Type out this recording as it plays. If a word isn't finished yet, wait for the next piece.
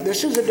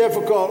This is a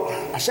difficult,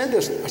 I said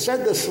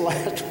this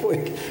last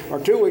week or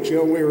 2 weeks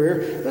ago when we were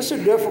here. This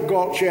is a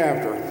difficult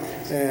chapter.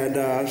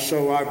 And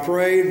so I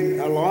prayed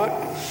a lot,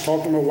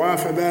 talked to my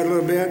wife about it a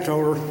little bit,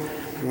 told her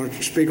I'm going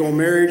to speak on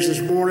marriage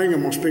this morning,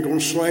 I'm going to speak on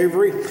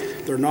slavery.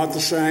 They're not the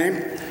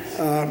same.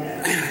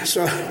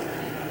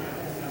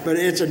 But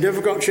it's a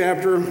difficult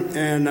chapter,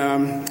 and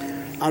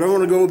I don't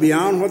want to go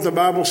beyond what the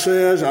Bible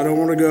says. I don't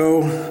want to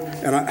go,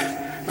 and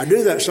I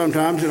do that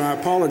sometimes, and I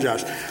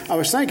apologize. I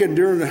was thinking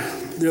during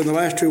the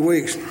last 2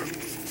 weeks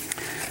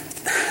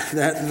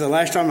that the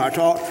last time I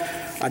taught,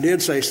 I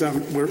did say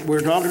something. We're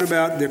talking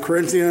about the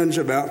Corinthians,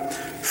 about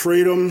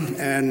freedom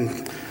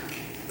and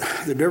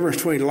the difference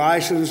between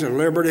license and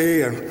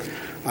liberty. And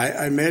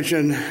I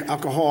mentioned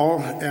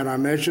alcohol, and I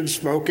mentioned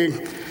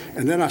smoking.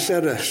 And then I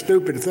said a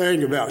stupid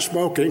thing about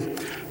smoking.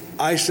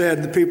 I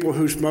said the people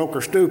who smoke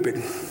are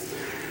stupid.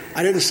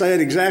 I didn't say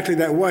it exactly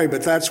that way,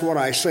 but that's what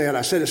I said.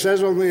 I said it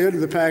says on the end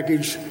of the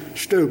package,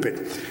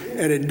 stupid.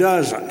 And it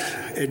doesn't.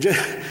 It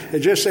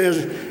just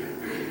says,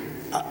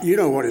 you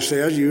know what it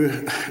says,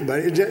 but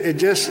it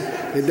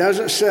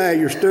doesn't say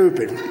you're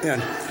stupid.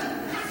 And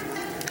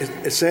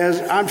it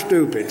says I'm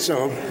stupid.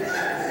 So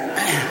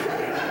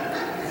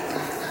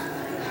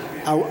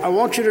I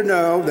want you to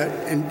know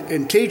that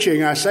in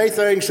teaching, I say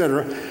things that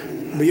are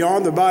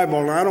beyond the Bible,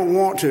 and I don't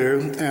want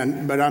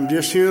to, but I'm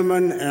just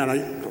human,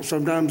 and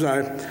sometimes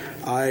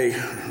I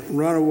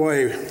run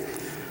away.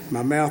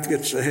 My mouth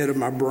gets ahead of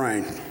my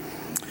brain.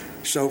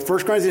 So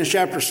 1 Corinthians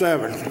chapter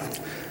 7.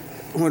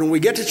 When we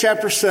get to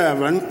chapter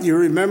 7, you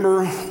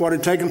remember what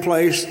had taken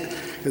place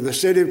in the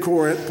city of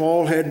Corinth.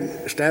 Paul had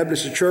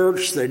established a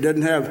church. They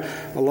didn't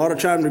have a lot of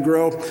time to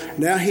grow.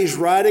 Now he's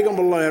writing them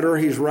a letter.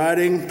 He's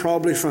writing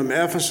probably from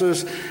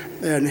Ephesus,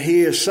 and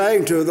he is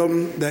saying to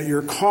them that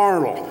you're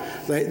carnal.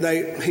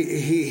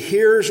 He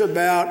hears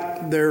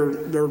about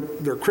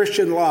their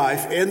Christian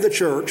life in the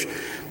church,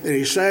 and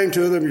he's saying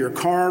to them, you're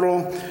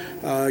carnal,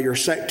 you're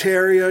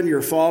sectarian,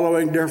 you're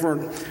following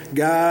different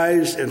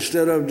guys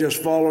instead of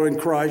just following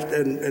Christ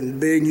and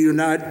being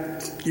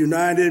united.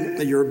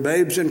 You're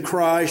babes in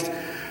Christ.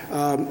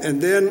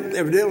 And then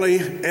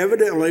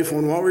evidently,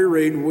 from what we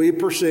read, we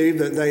perceive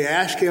that they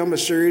ask him a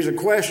series of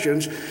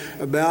questions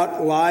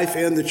about life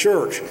in the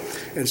church.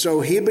 And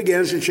so he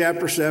begins in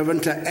chapter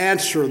 7 to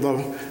answer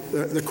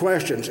the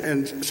questions.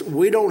 And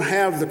we don't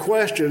have the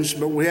questions,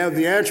 but we have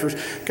the answers.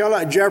 Kind of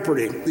like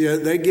Jeopardy.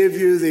 They give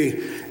you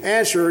the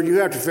answer, and you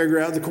have to figure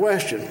out the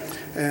question.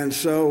 And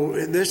so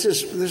this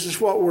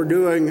is what we're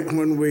doing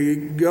when we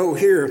go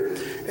here.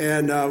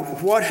 And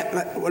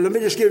let me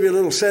just give you a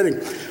little setting.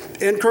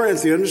 In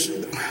Corinthians,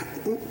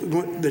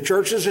 the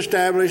church is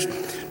established,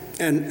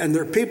 and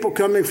there are people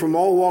coming from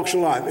all walks of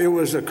life. It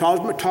was a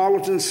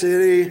cosmopolitan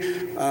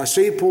city,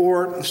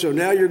 seaport. So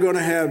now you're going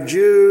to have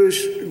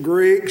Jews,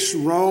 Greeks,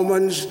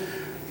 Romans,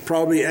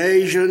 probably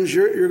Asians.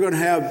 You're going to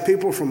have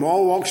people from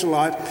all walks of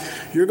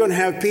life. You're going to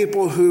have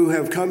people who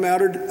have come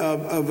out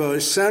of a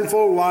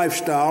sinful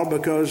lifestyle,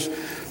 because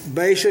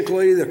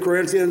basically the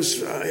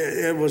Corinthians,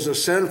 it was a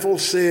sinful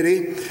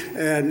city,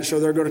 and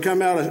so they're going to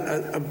come out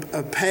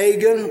of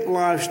pagan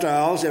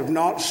lifestyles, if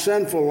not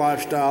sinful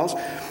lifestyles,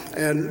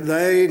 and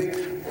they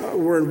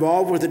were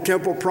involved with the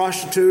temple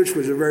prostitutes,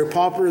 which are very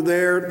popular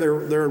there.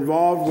 They're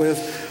involved with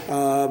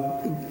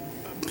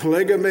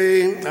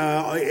polygamy,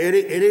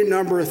 any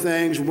number of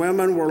things.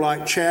 Women were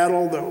like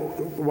chattel.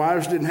 The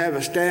wives didn't have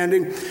a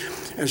standing.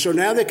 And so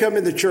now they come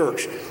in the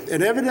church.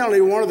 And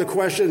evidently one of the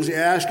questions you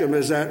ask them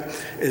is that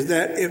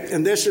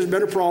and this has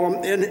been a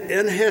problem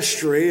in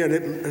history,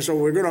 and so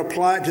we're going to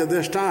apply it to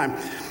this time.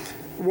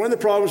 One of the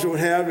problems we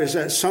have is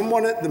that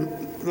someone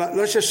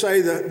let's just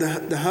say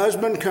the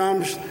husband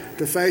comes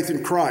to faith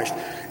in Christ,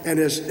 and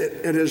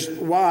his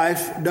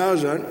wife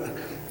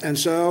doesn't. And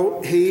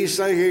so he's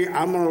thinking,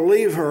 I'm going to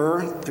leave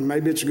her, and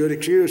maybe it's a good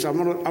excuse, I'm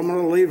going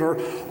to leave her.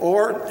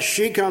 Or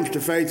she comes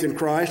to faith in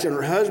Christ, and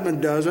her husband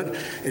doesn't,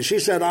 and she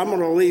said, I'm going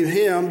to leave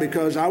him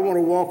because I want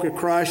to walk with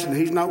Christ, and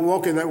he's not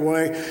walking that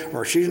way,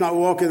 or she's not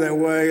walking that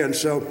way, and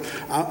so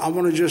I'm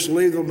going to just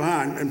leave them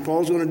behind. And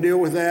Paul's going to deal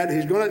with that.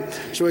 He's going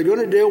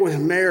to deal with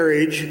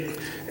marriage,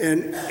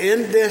 and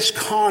in this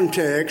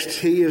context,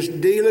 he is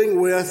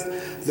dealing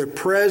with the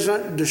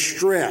present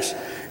distress.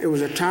 It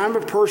was a time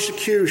of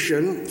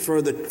persecution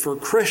for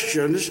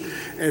Christians,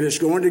 and it's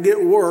going to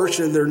get worse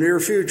in their near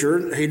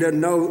future. He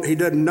doesn't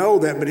know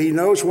that, but he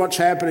knows what's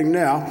happening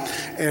now,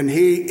 and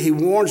he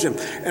warns them.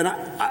 And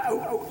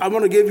I'm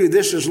going to give you,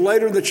 this is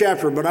later in the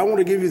chapter, but I want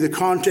to give you the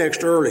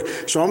context early.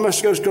 So I'm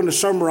just going to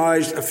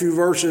summarize a few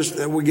verses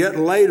that we get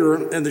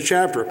later in the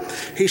chapter.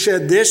 He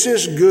said, this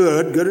is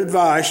good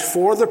advice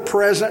for the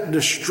present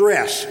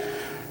distress.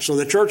 So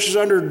the church is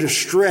under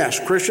distress.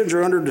 Christians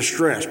are under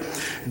distress.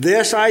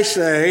 This I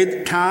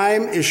say,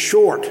 time is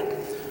short.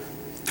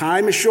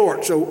 Time is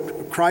short. So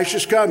Christ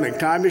is coming.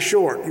 Time is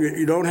short.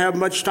 You don't have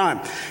much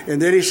time.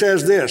 And then he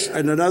says this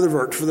in another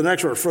verse, for the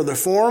next verse, for the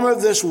form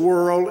of this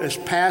world is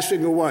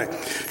passing away.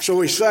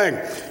 So he's saying,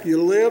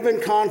 you live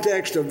in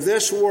context of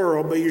this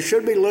world, but you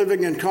should be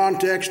living in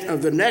context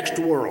of the next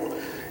world.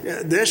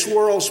 This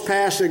world's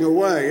passing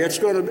away.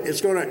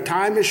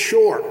 Time is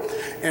short.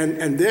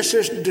 And this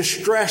is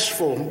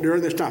distressful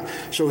during this time.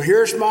 So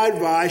here's my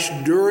advice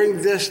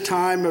during this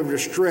time of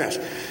distress.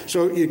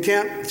 So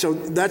that's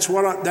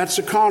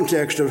the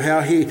context of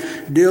how he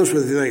deals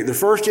with the thing. The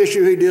first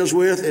issue he deals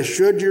with is,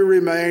 should you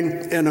remain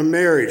in a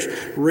marriage?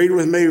 Read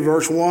with me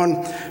verse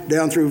 1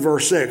 down through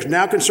verse 6.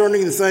 Now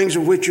concerning the things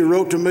of which you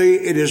wrote to me,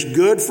 it is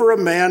good for a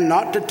man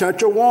not to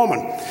touch a woman.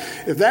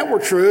 If that were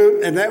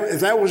true, and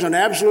if that was an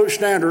absolute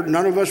standard,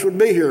 none of us would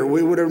be here.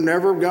 We would have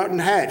never gotten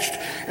hatched.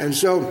 And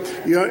so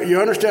you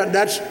understand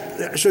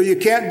so you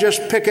can't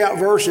just pick out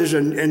verses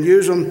and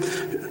use them.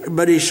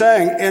 But he's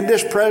saying, in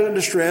this present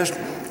distress,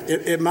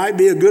 it might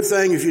be a good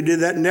thing if you did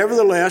that.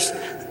 Nevertheless,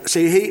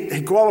 see,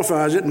 he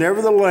qualifies it.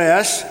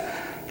 Nevertheless,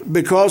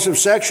 because of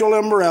sexual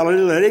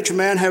immorality, let each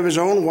man have his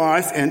own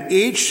wife, and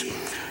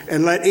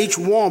let each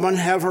woman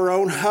have her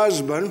own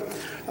husband.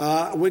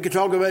 We could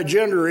talk about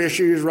gender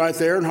issues right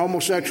there and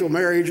homosexual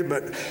marriage,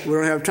 but we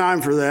don't have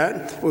time for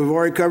that. We've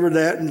already covered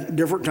that in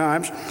different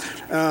times.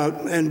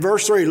 In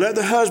verse 3, let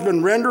the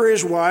husband render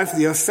his wife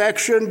the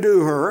affection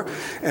due her.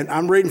 And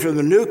I'm reading from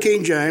the New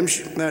King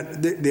James,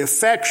 that the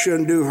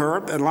affection due her,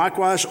 and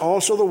likewise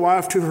also the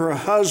wife to her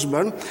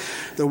husband.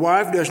 The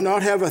wife does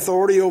not have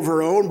authority over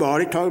her own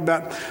body, talking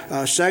about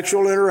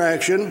sexual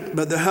interaction,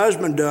 but the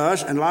husband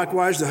does. And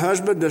likewise, the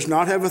husband does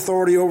not have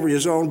authority over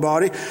his own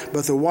body,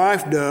 but the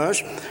wife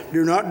does.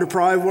 Do not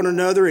deprive one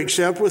another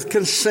except with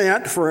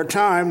consent for a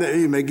time, that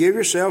you may give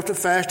yourself to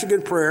fasting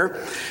and prayer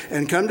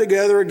and come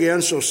together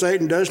again, so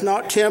Satan does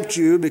not tempt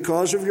you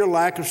because of your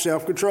lack of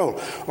self-control,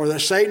 or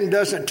that Satan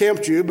doesn't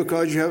tempt you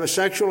because you have a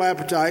sexual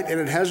appetite and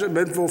it hasn't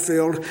been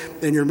fulfilled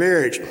in your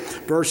marriage.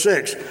 Verse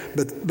 6,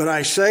 but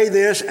I say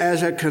this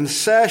as a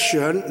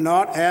concession,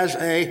 not as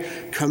a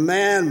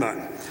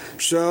commandment.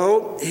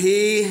 So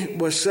he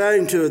was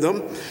saying to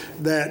them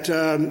that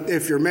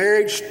if you're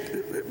married,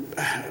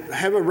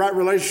 have a right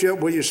relationship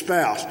with your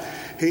spouse.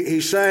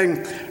 He's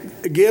saying,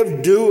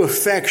 give due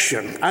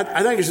affection.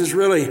 I think this is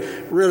really,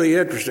 really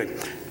interesting.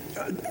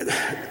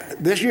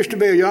 This used to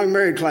be a young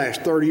married class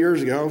 30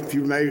 years ago.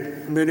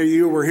 Many of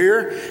you were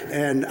here,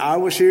 and I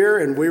was here,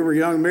 and we were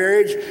young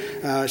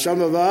marrieds,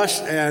 some of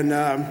us, and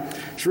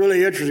it's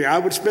really interesting. I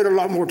would spend a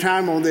lot more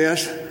time on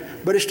this,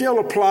 but it still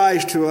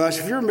applies to us.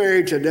 If you're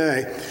married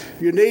today,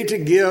 you need to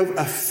give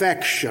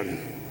affection.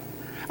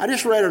 I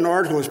just read an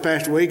article this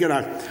past week, and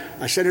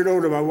I sent it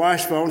over to my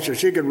wife's phone so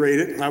she could read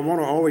it. I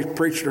want to always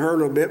preach to her a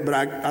little bit, but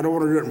I don't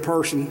want to do it in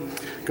person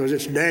because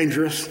it's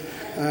dangerous.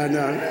 And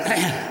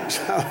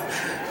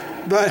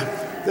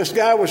but this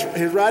guy was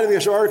writing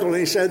this article, and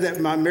he said that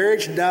my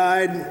marriage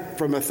died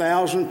from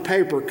 1,000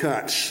 paper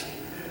cuts.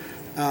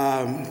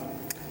 And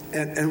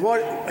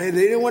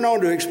he went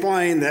on to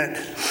explain that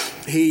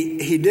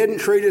he didn't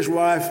treat his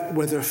wife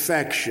with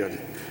affection.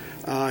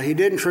 He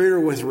didn't treat her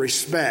with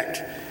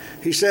respect.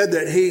 He said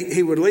that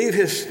he would leave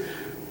his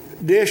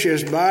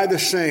dishes by the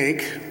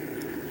sink,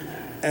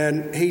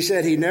 and he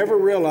said he never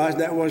realized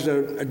that was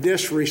a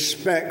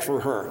disrespect for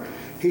her.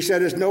 He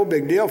said it's no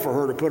big deal for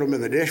her to put them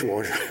in the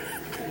dishwasher.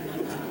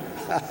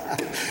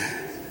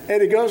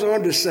 And he goes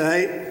on to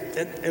say,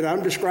 and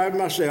I'm describing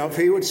myself,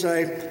 he would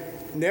say,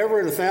 never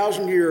in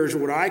 1,000 years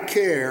would I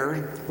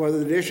care whether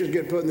the dishes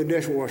get put in the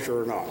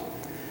dishwasher or not.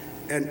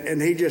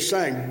 And he just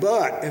saying,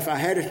 but if I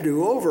had it to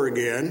do over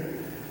again,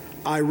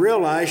 I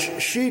realize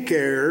she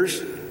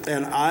cares,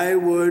 and I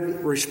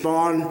would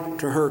respond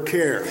to her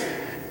care.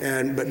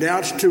 But now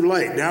it's too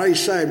late. Now he's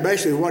saying,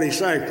 basically what he's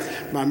saying,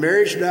 my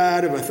marriage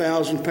died of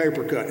 1,000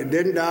 paper cut. It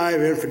didn't die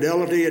of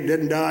infidelity. It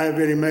didn't die of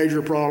any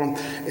major problem.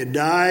 It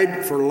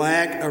died for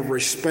lack of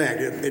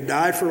respect. It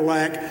died for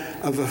lack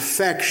of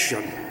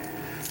affection.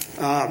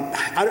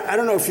 I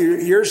don't know, a few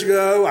years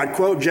ago, I'd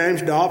quote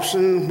James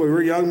Dobson. We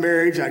were young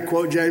marrieds. I'd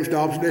quote James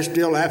Dobson. It's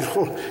still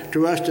applicable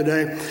to us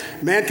today.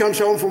 Man comes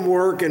home from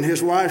work, and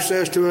his wife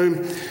says to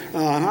him,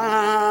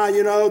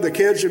 the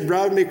kids are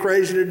driving me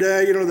crazy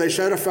today. They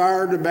set a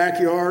fire in the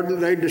backyard,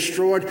 and they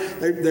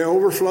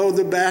overflowed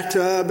the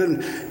bathtub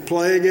and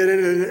playing in it,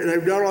 and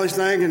they've done all these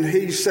things. And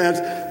he says,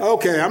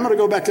 okay, I'm going to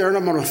go back there, and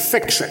I'm going to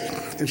fix it.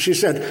 And she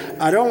said,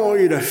 I don't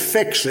want you to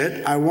fix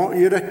it. I want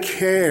you to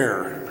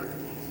care.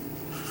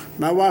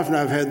 My wife and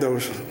I have had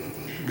those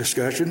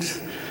discussions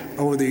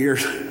over the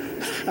years.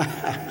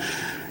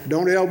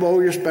 Don't elbow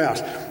your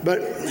spouse.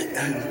 But,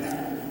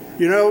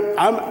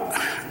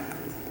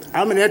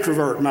 I'm an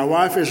introvert. My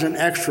wife is an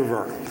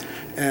extrovert.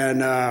 And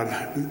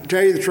to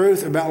tell you the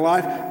truth about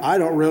life, I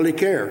don't really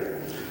care.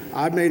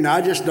 I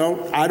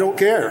don't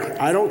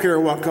care. I don't care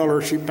what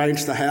color she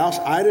paints the house.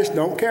 I just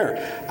don't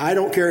care. I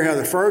don't care how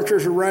the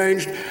furniture's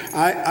arranged.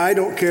 I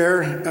don't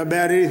care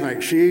about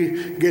anything.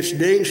 She gets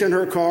dings in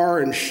her car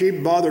and she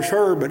bothers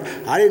her, but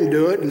I didn't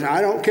do it and I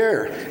don't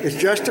care. It's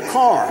just a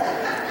car.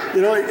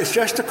 It's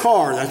just a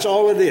car. That's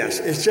all it is.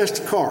 It's just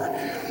a car.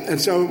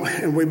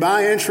 And we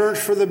buy insurance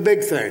for the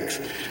big things.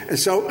 And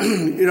so,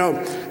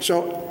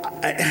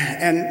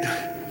 and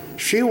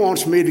she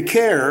wants me to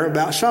care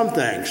about some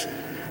things.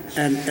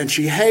 And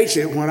she hates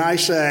it when I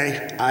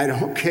say, I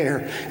don't care.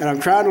 And I'm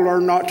trying to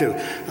learn not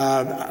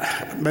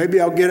to. Maybe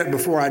I'll get it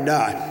before I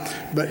die.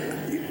 But,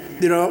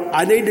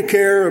 I need to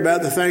care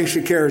about the things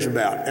she cares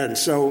about. And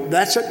so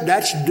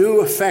that's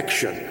due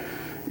affection.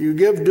 You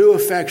give due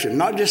affection,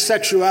 not just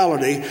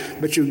sexuality,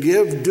 but you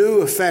give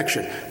due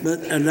affection.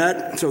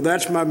 So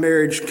that's my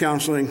marriage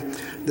counseling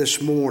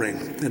this morning.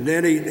 And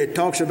then it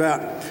talks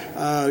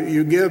about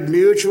you give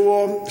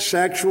mutual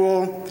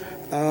sexual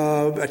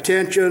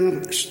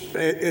attention,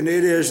 and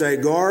it is a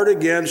guard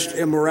against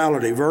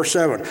immorality. Verse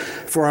 7,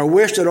 for I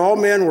wish that all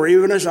men were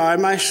even as I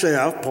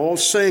myself.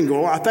 Paul's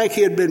single. I think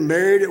he had been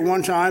married at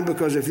one time,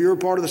 because if you were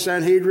part of the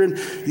Sanhedrin,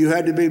 you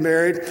had to be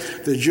married.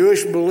 The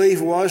Jewish belief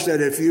was that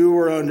if you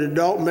were an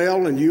adult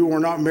male and you were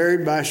not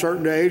married by a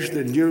certain age,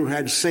 then you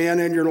had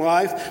sin in your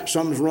life.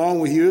 Something's wrong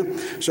with you.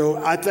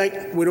 So I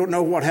think we don't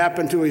know what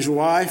happened to his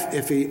wife,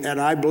 and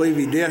I believe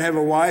he did have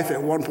a wife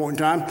at one point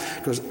in time,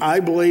 because I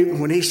believe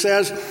when he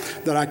says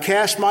that I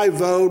cast my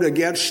vote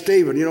against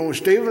Stephen. When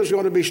Stephen was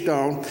going to be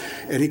stoned,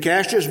 and he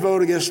cast his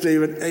vote against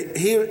Stephen,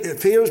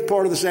 if he was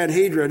part of the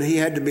Sanhedrin, he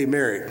had to be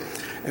married.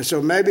 And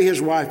so maybe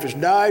his wife has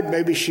died,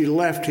 maybe she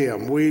left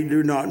him. We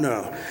do not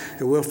know.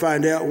 And we'll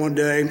find out one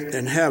day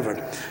in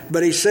heaven.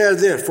 But he says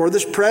this, for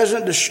this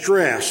present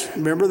distress,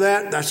 remember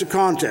that? That's the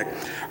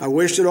context. I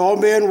wish that all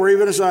men were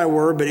even as I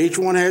were, but each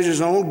one has his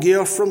own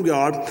gift from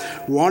God,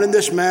 one in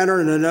this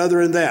manner and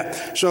another in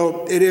that.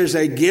 So it is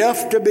a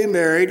gift to be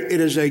married. It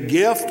is a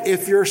gift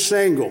if you're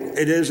single.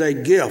 It is a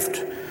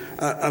gift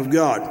of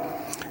God.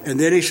 And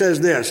then he says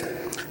this,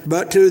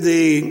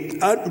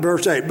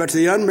 verse 8, but to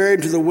the unmarried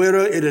and to the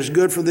widow, it is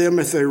good for them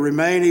if they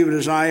remain even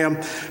as I am.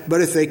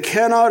 But if they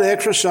cannot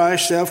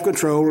exercise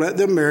self-control, let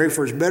them marry,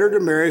 for it's better to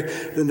marry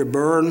than to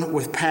burn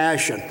with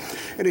passion.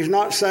 And he's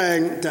not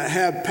saying to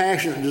have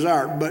passionate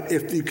desire, but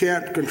if you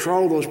can't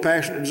control those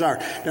passionate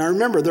desires. Now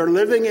remember, they're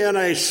living in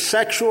a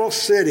sexual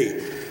city.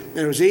 And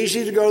it was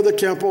easy to go to the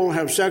temple and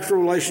have sexual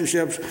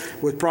relationships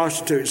with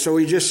prostitutes. So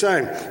he's just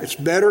saying it's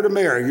better to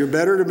marry. You're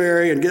better to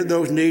marry and get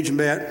those needs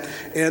met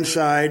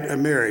inside a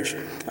marriage.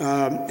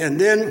 And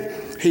then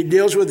he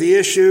deals with the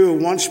issue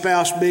of one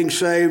spouse being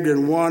saved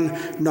and one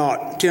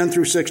not. 10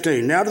 through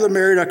 16. Now to the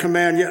married I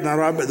command, yet not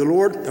I, but the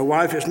Lord, a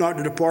wife is not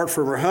to depart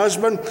from her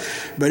husband.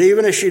 But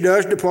even if she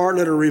does depart,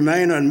 let her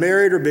remain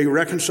unmarried or be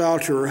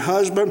reconciled to her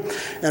husband.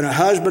 And a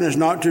husband is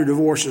not to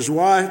divorce his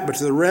wife, but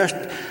to the rest,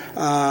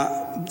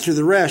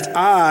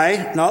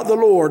 I, not the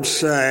Lord,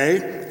 say,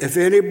 if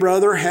any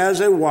brother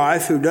has a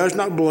wife who does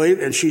not believe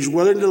and she's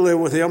willing to live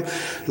with him,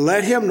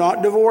 let him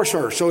not divorce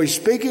her. So he's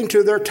speaking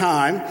to their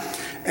time,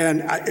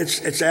 and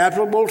it's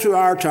applicable to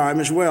our time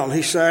as well.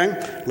 He's saying,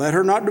 let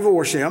her not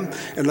divorce him,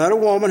 and let a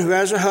woman who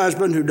has a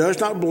husband who does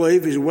not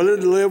believe, he's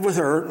willing to live with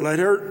her, let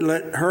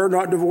her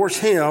not divorce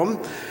him.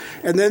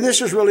 And then this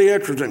is really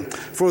interesting.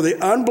 For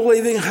the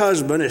unbelieving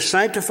husband is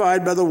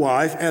sanctified by the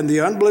wife, and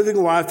the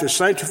unbelieving wife is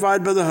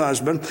sanctified by the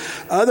husband.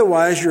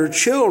 Otherwise, your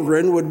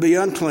children would be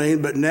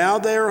unclean, but now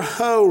they are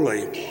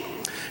holy.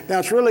 Now,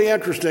 it's really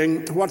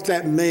interesting what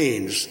that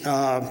means.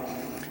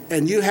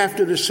 And you have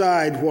to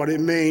decide what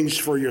it means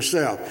for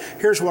yourself.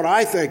 Here's what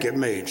I think it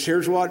means.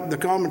 Here's what the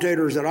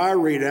commentators that I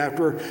read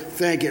after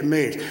think it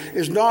means.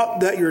 It's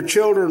not that your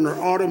children are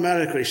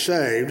automatically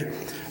saved.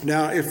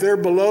 Now, if they're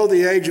below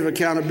the age of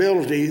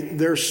accountability,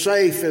 they're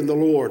safe in the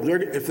Lord.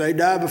 If they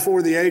die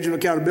before the age of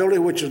accountability,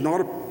 which is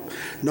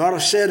not a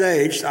set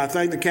age, I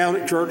think the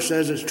Catholic Church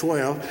says it's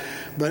 12.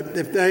 But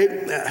if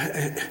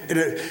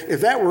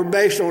that were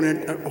based on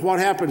what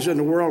happens in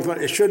the world,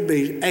 it should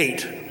be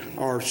 8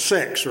 or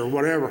 6 or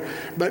whatever.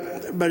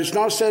 But it's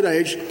not set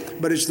age,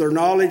 but it's their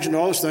knowledge and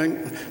all this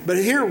thing. But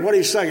here, what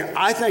he's saying,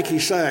 I think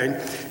he's saying,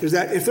 is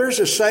that if there's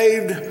a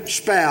saved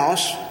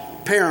spouse,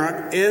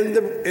 parent in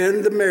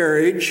the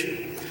marriage,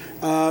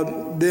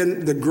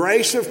 then the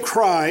grace of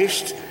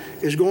Christ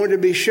is going to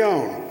be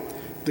shown.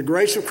 The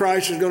grace of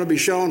Christ is going to be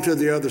shown to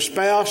the other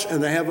spouse,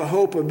 and they have a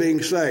hope of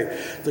being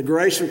saved. The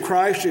grace of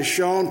Christ is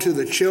shown to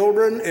the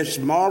children. It's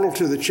modeled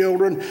to the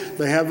children.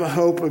 They have a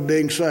hope of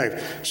being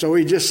saved. So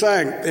he's just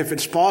saying, if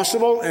it's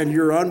possible and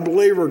your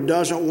unbeliever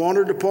doesn't want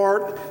to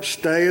depart,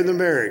 stay in the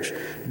marriage.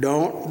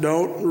 Don't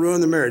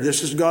ruin the marriage.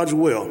 This is God's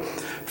will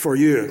for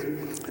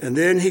you. And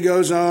then he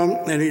goes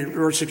on, and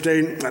verse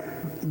 16,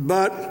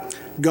 but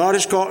God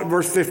has called,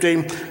 verse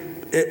 15,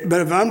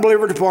 but if an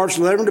unbeliever departs,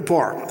 let him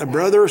depart. A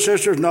brother or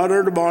sister is not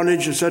under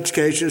bondage in such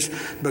cases,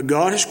 but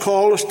God has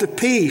called us to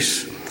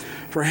peace.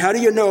 For how do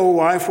you know,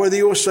 wife, whether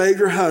you will save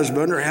your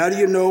husband, or how do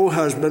you know,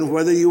 husband,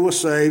 whether you will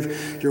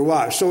save your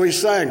wife? So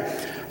he's saying,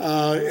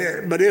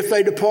 but if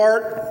they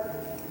depart,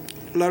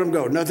 let them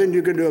go. Nothing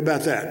you can do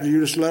about that.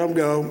 You just let them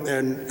go,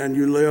 and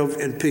you live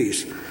in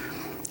peace.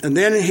 And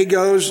then he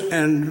goes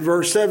in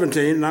verse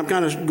 17, and I'm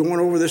kind of going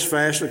over this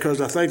fast because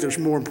I think there's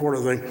a more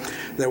important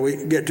thing that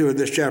we get to in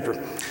this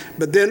chapter.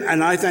 But then,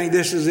 and I think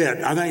this is it.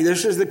 I think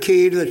this is the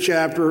key to the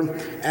chapter,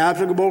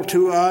 applicable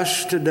to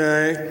us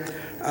today.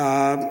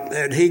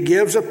 And he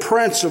gives a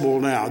principle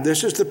now.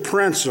 This is the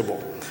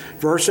principle.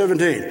 Verse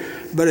 17,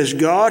 but as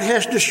God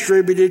has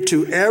distributed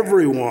to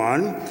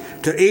everyone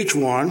to each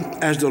one,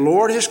 as the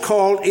Lord has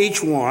called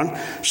each one,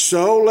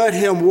 so let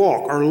him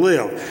walk or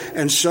live.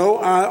 And so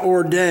I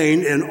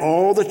ordained in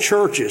all the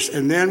churches.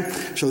 And then,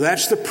 so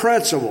that's the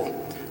principle.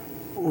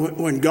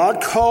 When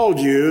God called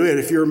you, and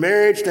if you're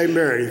married, stay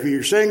married. If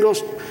you're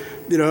singles,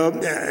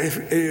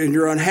 and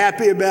you're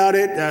unhappy about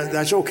it,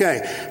 that's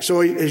okay.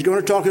 So he's going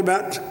to talk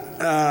about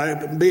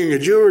being a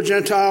Jew or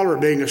Gentile or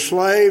being a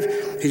slave.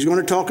 He's going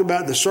to talk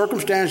about the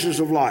circumstances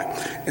of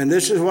life. And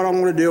this is what I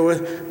want to deal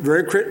with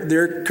very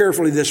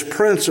carefully, this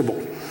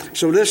principle.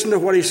 So listen to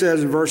what he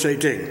says in verse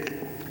 18.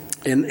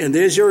 And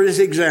these are his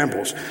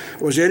examples.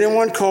 Was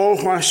anyone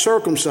called while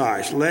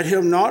circumcised? Let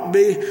him not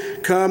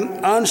become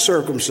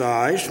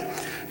uncircumcised.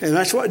 And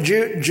that's what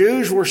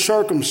Jews were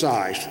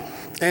circumcised.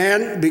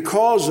 And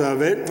because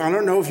of it, I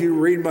don't know if you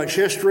read much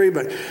history,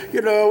 but,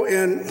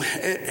 in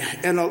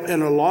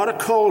a lot of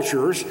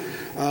cultures,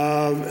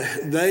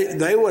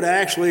 they would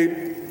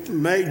actually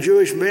make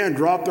Jewish men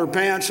drop their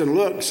pants and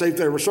look, see if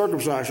they were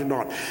circumcised or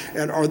not,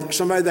 or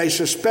somebody they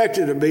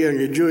suspected of being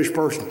a Jewish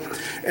person.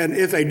 And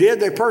if they did,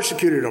 they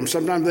persecuted them.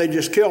 Sometimes they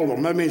just killed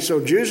them. I mean,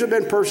 so Jews have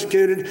been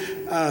persecuted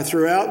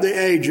throughout the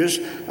ages,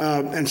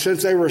 and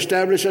since they were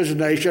established as a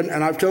nation.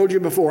 And I've told you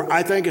before,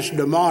 I think it's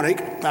demonic.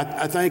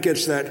 I think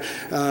it's that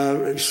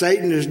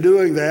Satan is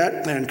doing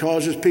that and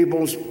causes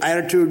people's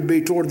attitude to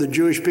be toward the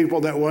Jewish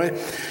people that way.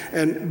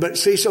 But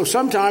see, so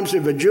sometimes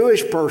if a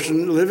Jewish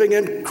person living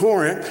in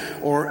Corinth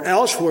or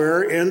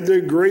elsewhere in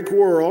the Greek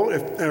world,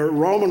 or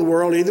Roman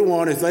world, either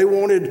one, if they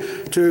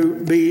wanted to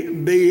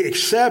be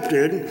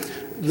accepted,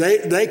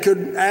 they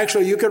could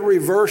actually, you could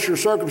reverse your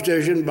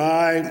circumcision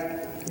by,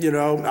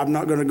 I'm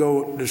not going to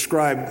go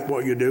describe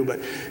what you do,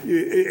 but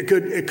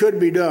it could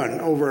be done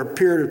over a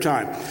period of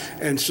time.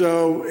 And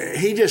so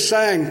he just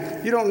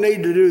saying, you don't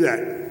need to do that.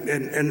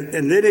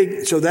 And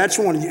then so that's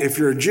one. If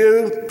you're a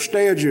Jew,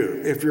 stay a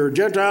Jew. If you're a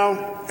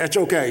Gentile, that's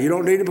okay. You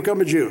don't need to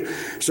become a Jew.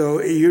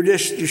 So you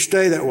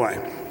stay that way.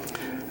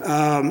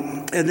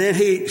 And then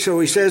he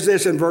says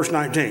this in verse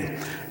 19.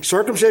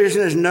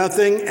 Circumcision is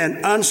nothing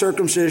and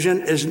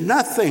uncircumcision is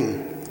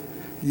nothing.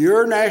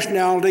 Your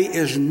nationality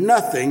is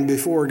nothing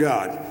before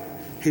God.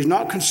 He's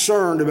not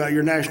concerned about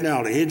your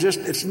nationality.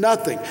 It's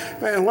nothing.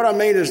 And what I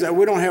mean is that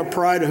we don't have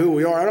pride of who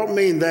we are. I don't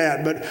mean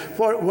that, but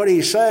what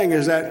he's saying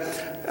is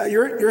that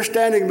you're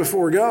standing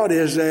before God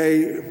as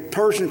a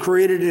person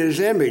created in his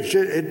image.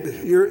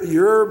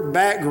 Your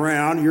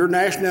background, your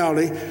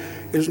nationality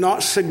is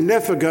not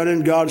significant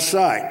in God's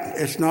sight.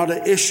 It's not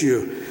an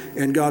issue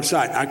in God's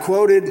sight. I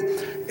quoted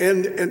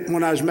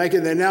when I was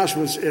making the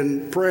announcements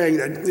and praying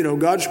that,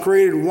 God's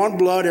created one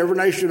blood, every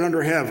nation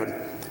under heaven.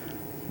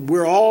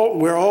 We're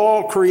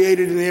all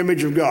created in the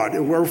image of God.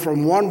 We're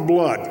from one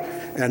blood,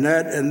 and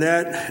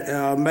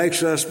that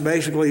makes us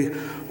basically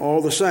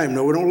all the same.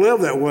 No, we don't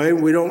live that way.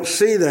 We don't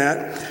see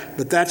that,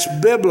 but that's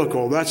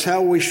biblical. That's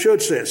how we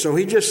should see it. So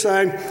he's just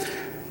saying,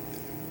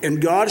 in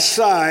God's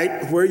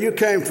sight, where you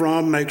came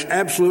from makes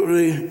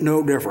absolutely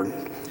no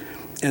difference.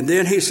 And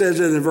then he says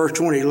in verse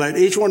 20, let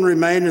each one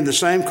remain in the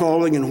same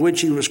calling in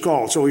which he was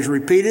called. So he's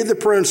repeated the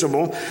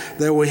principle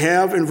that we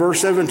have in verse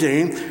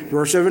 17.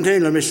 Verse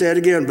 17, let me say it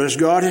again. But as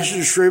God has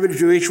distributed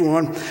to each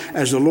one,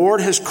 as the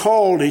Lord has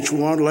called each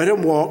one, let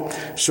him walk,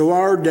 so I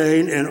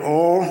ordain in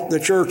all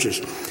the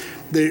churches.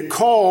 The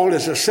called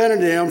is a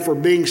synonym for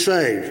being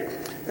saved.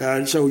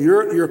 So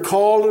you're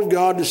called of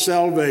God to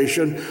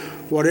salvation.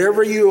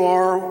 Whatever you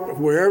are,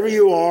 wherever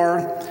you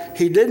are,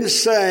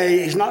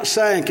 he's not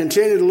saying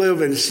continue to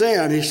live in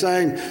sin. He's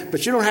saying,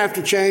 but you don't have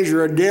to change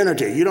your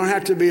identity. You don't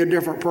have to be a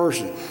different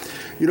person.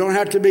 You don't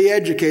have to be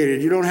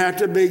educated. You don't have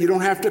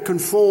to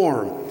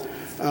conform.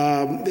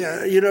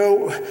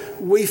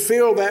 We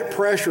feel that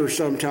pressure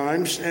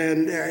sometimes,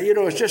 and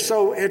it's just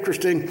so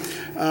interesting.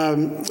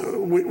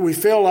 We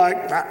feel like,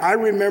 I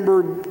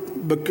remember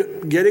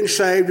getting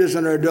saved as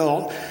an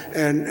adult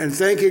and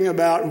thinking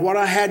about what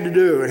I had to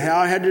do and how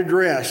I had to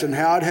dress and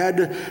how I had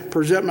to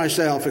present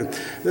myself. And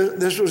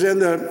this was in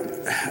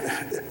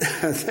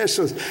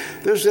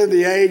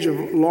the age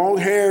of long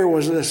hair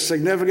was a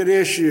significant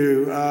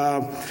issue.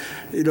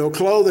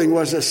 Clothing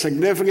was a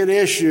significant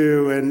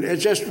issue, and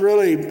it's just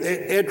really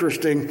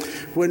interesting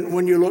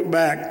when you look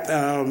back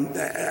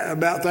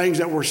about things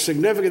that were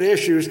significant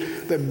issues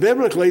that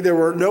biblically there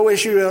were no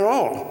issue at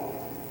all.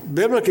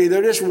 Biblically,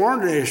 there just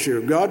weren't an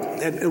issue. God,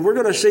 and we're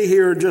going to see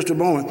here in just a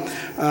moment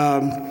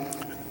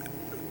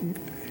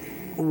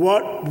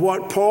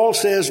what Paul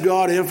says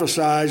God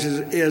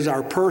emphasizes is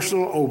our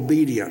personal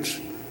obedience.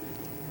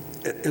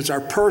 It's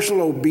our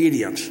personal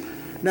obedience.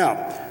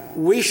 Now,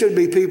 we should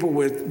be people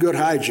with good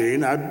hygiene,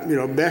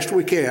 best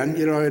we can,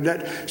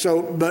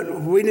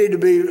 but we need to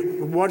be,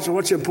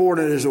 what's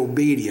important is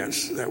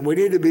obedience. We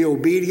need to be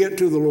obedient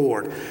to the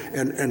Lord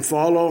and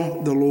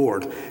follow the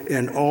Lord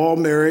in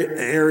all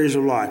areas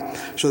of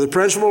life. So the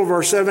principle of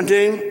verse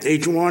 17,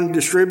 each one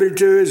distributed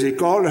to as he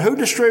called. Who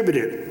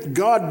distributed?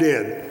 God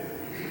did.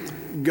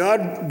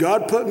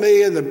 God put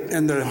me in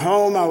the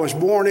home I was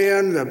born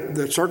in,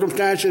 the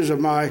circumstances of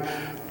my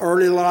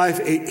early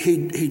life.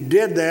 He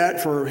did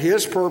that for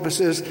His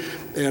purposes,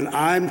 and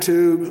I'm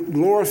to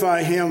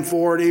glorify Him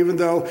for it, even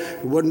though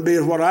it wouldn't be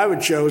what I would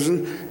have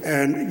chosen.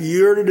 And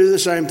you're to do the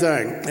same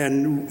thing,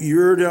 and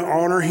you're to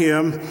honor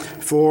Him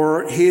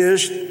for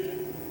His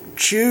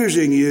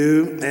choosing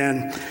you,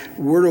 and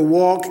we're to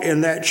walk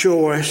in that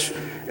choice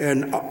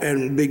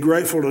and be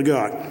grateful to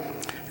God.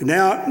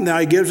 Now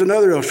he gives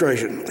another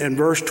illustration in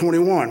verse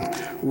 21.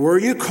 Were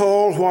you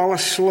called while a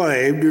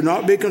slave, do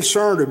not be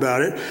concerned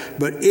about it,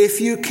 but if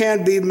you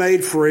can be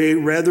made free,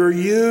 rather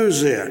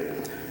use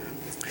it.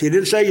 He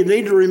didn't say you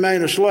need to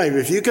remain a slave.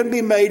 If you can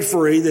be made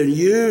free, then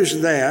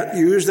use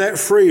that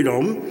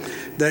freedom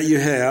that you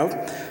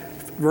have.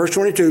 Verse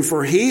 22,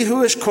 for he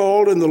who is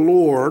called in the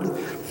Lord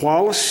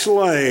while a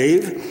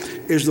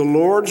slave is the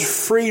Lord's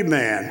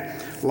freedman.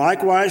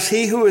 Likewise,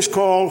 he who is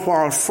called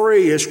while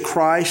free is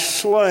Christ's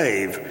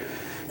slave.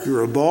 You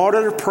are bought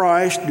at a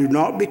price. Do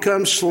not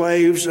become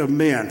slaves of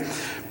men.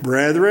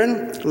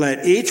 Brethren,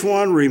 let each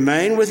one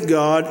remain with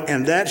God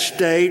in that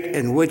state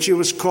in which he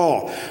was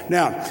called.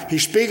 Now,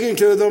 he's speaking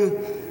to them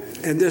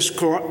in this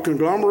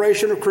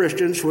conglomeration of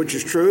Christians, which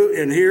is true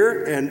in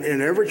here and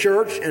in every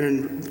church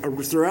and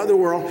throughout the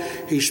world.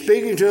 He's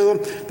speaking to them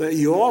that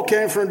you all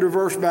came from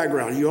diverse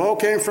backgrounds. You all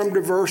came from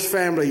diverse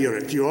family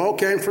units. You all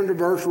came from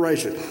diverse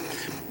races.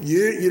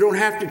 You don't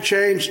have to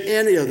change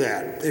any of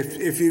that.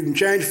 If you can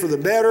change for the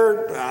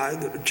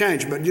better,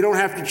 change. But you don't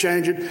have to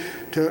change it.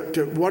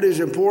 To what is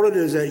important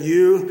is that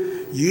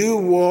you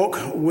walk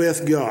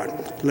with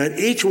God. Let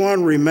each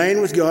one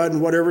remain with God in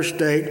whatever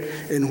state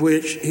in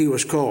which he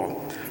was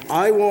called.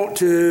 I want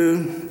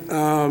to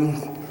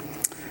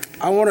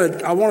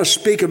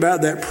speak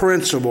about that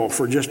principle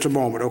for just a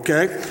moment,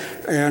 okay?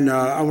 And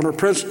I want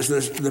to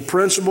the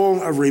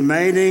principle of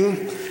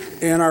remaining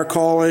in our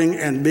calling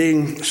and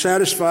being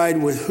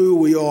satisfied with who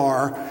we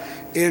are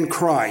in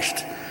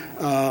Christ,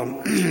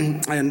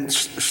 and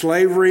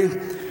slavery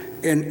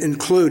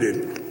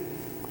included.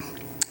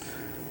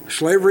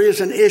 Slavery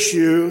is an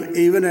issue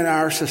even in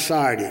our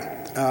society.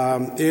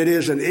 It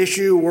is an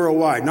issue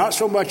worldwide, not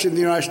so much in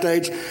the United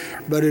States,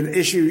 but an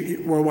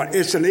issue worldwide.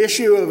 It's an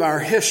issue of our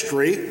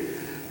history.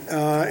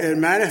 It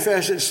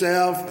manifests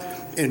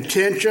itself in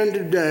tension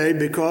today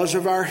because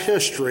of our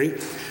history.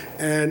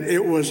 And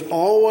it was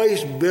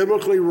always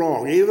biblically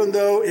wrong, even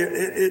though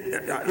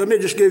let me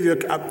just give you,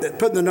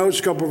 put in the notes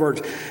a couple of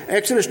words.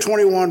 Exodus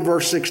 21,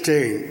 verse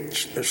 16.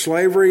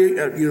 Slavery,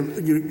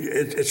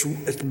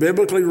 it's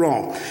biblically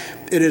wrong.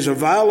 It is a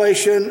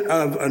violation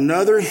of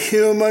another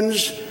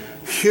human's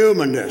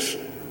humanness.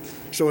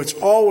 So it's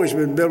always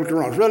been biblically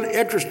wrong. It's really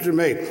interesting to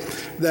me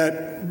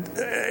that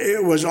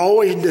it was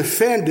always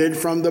defended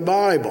from the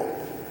Bible,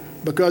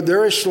 because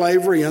there is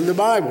slavery in the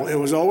Bible. It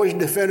was always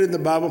defended in the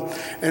Bible.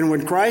 And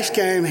when Christ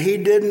came, he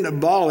didn't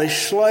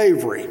abolish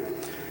slavery.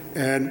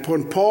 And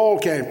when Paul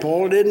came,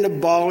 Paul didn't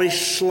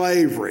abolish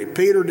slavery.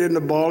 Peter didn't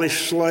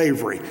abolish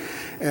slavery.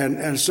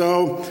 And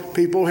so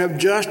people have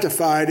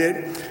justified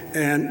it,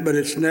 but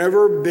it's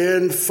never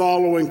been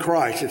following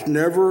Christ. It's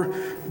never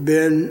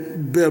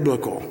been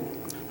biblical.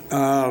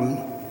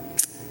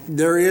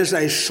 There is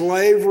a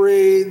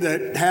slavery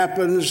that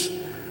happens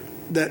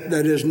that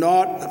is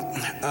not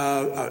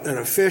an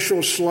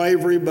official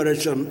slavery, but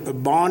it's a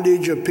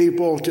bondage of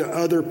people to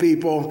other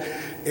people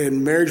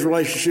in marriage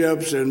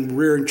relationships and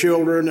rearing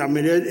children. I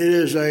mean, it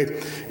is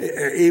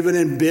even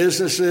in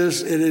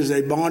businesses, it is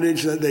a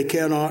bondage that they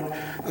cannot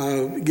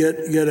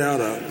get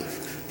out of.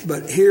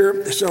 But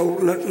here, so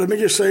let me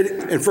just say,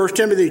 in 1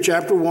 Timothy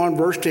chapter 1,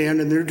 verse 10,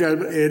 in the New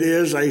Testament, it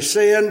is a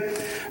sin.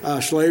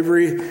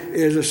 Slavery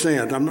is a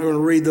sin. I'm not going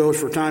to read those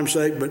for time's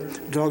sake,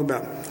 but talk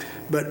about it.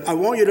 But I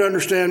want you to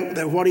understand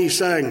that what he's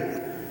saying,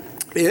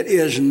 it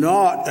is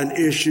not an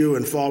issue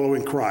in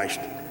following Christ.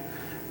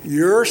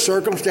 Your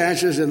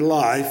circumstances in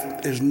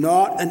life is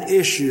not an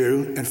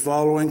issue in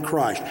following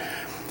Christ.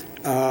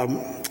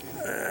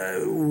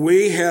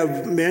 We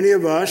have, many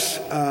of us,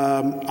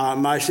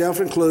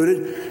 myself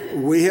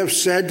included, we have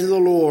said to the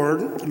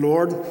Lord,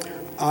 Lord,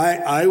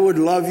 I would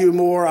love you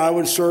more, I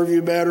would serve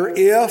you better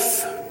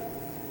if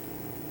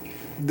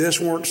this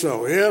weren't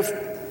so, if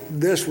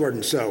this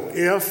weren't so,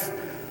 if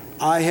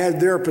I had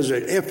their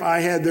position, if I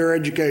had their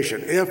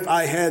education, if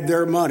I had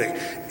their money,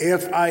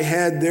 if I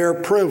had their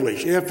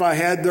privilege, if I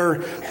had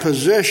their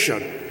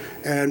position.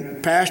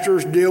 And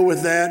pastors deal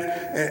with that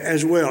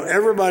as well.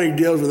 Everybody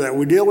deals with that.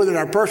 We deal with it in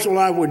our personal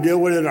life. We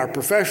deal with it in our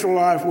professional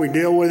life. We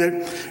deal with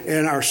it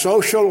in our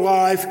social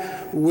life.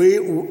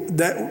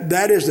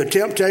 That is the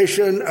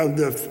temptation of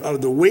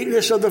the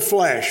weakness of the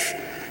flesh,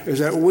 is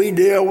that we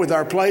deal with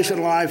our place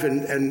in life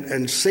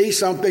and see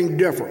something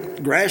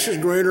different. Grass is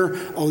greener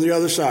on the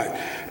other side.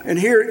 And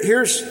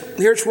here's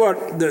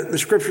what the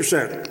scripture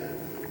said.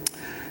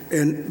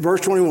 In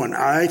verse 21,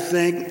 I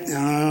think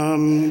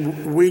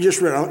we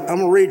just read. I'm going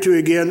to read it to you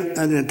again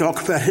and then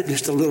talk about it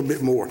just a little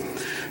bit more.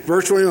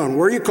 Verse 21,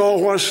 were you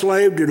called while a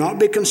slave? Do not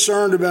be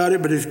concerned about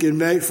it, but if you get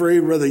made free,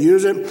 rather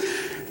use it.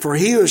 For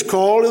he who is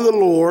called in the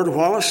Lord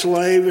while a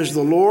slave is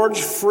the Lord's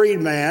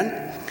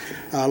freedman.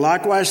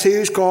 Likewise, he who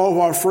is called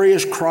while free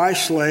is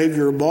Christ's slave.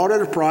 You are bought at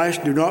a price.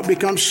 Do not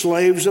become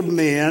slaves of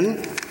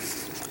men.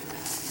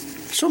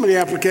 So many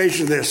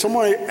applications of this.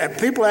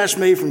 People ask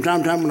me from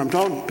time to time when I'm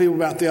talking to people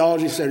about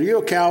theology, say, are you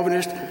a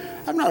Calvinist?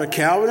 I'm not a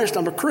Calvinist.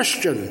 I'm a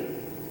Christian.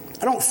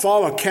 I don't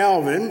follow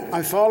Calvin.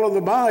 I follow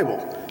the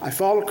Bible. I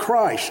follow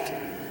Christ.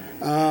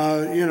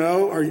 Are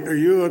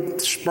you a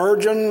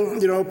Spurgeon,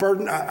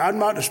 person? I'm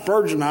not a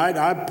Spurgeonite.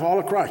 I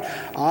follow Christ.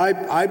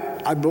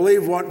 I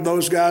believe what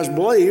those guys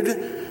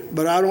believed,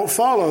 but I don't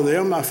follow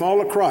them. I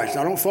follow Christ.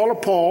 I don't follow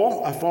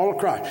Paul. I follow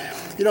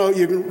Christ.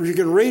 You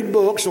can read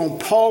books on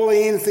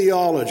Pauline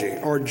theology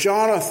or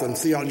Jonathan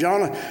theology.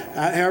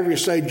 However you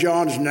say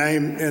John's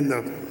name in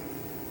the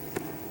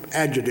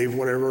adjective,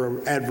 whatever,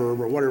 or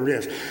adverb, or whatever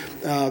it is.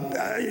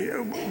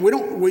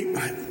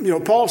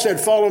 Paul said,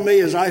 follow me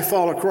as I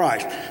follow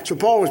Christ. So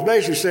Paul was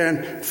basically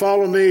saying,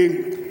 follow me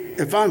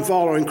if I'm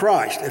following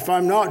Christ. If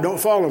I'm not, don't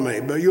follow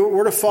me. But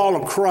we're to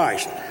follow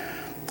Christ.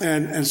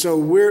 And so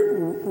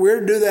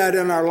we're to do that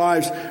in our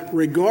lives,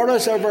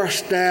 regardless of our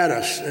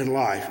status in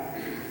life,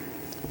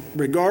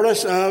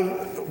 regardless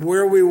of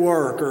where we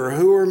work or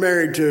who we're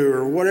married to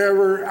or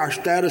whatever our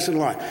status in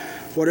life.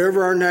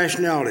 Whatever our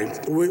nationality,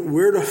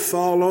 we're to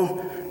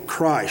follow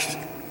Christ.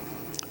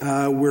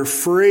 We're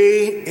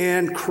free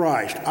in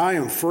Christ. I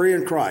am free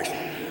in Christ.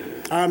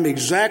 I'm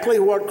exactly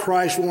what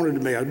Christ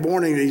wanted me. I was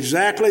born in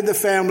exactly the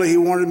family He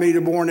wanted me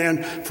to born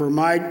in for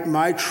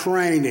my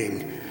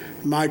training.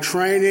 My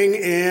training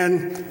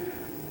in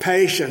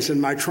patience and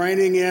my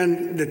training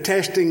in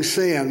detesting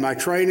sin, my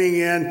training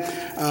in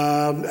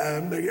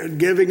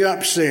giving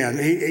up sin.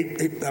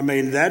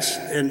 And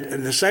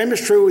the same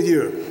is true with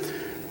you.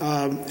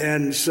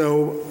 And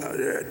so,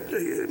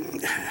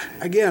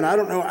 again, I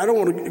don't know. I don't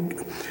want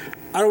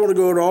to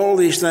go to all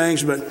these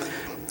things, but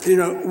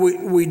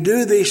we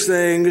do these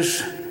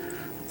things.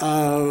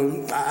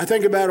 I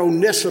think about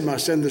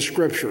Onesimus in the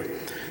Scripture.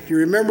 You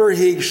remember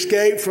he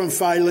escaped from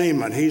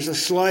Philemon. He's a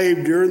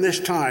slave during this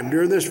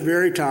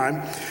very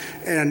time,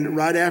 and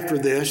right after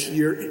this,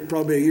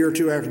 probably a year or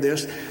two after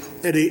this.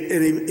 And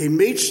he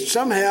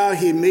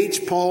meets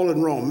Paul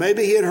in Rome.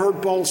 Maybe he had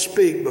heard Paul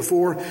speak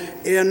before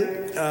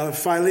in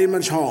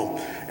Philemon's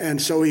home.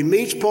 And so he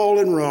meets Paul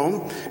in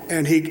Rome,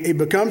 and he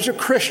becomes a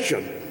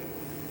Christian.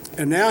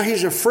 And now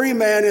he's a free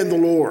man in the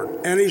Lord,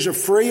 and he's a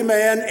free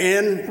man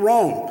in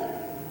Rome.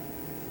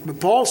 But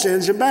Paul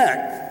sends him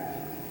back.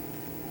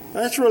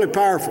 That's really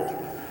powerful.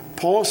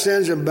 Paul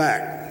sends him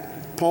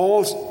back.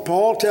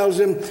 Paul tells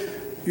him,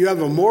 you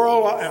have a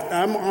moral,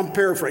 I'm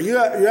paraphrasing, you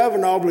have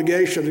an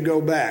obligation to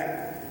go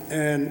back.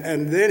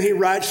 And then he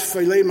writes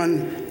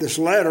Philemon this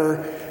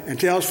letter and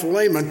tells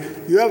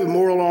Philemon, you have a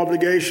moral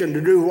obligation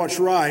to do what's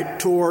right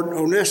toward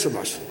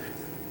Onesimus.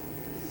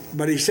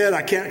 But he said,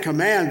 I can't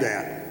command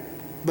that.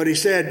 But he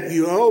said,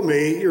 you owe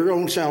me your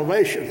own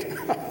salvation.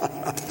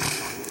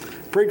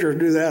 Preachers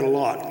do that a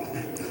lot.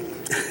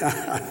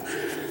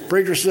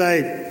 Preachers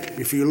say,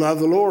 if you love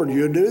the Lord,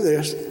 you'll do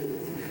this.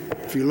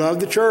 If you love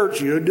the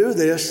church, you'll do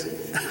this.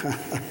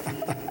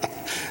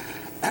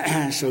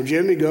 So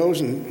Jimmy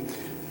goes and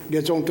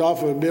gets on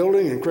top of a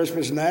building in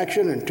Christmas in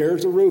Action and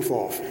tears the roof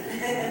off.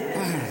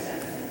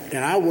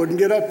 And I wouldn't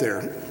get up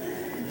there.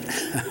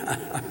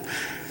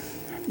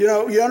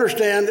 You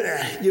understand,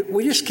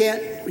 we just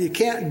can't, you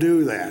can't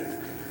do that.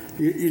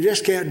 You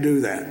just can't do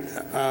that.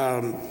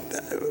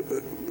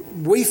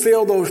 We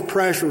feel those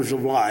pressures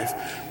of life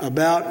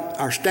about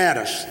our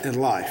status in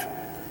life.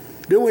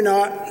 Do we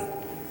not?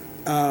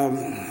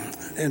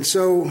 And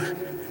so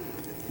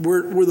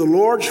we're the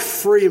Lord's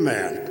free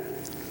man.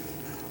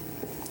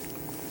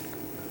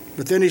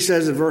 But then he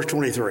says in verse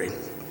 23,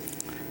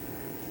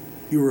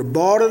 you were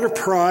bought at a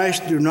price.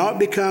 Do not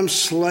become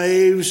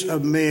slaves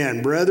of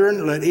men.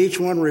 Brethren, let each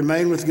one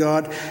remain with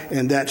God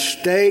in that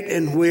state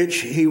in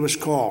which he was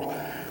called.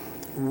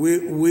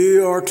 We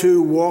are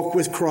to walk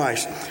with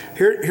Christ.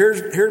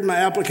 Here's my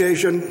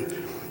application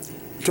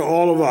to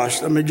all of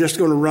us. I'm just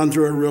going to run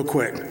through it real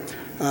quick.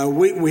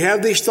 We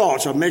have these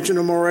thoughts. I've mentioned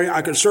them already.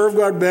 I could serve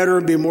God better,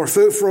 be more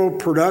fruitful,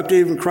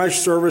 productive in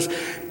Christ's service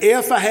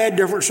if I had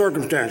different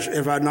circumstances.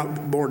 If I'd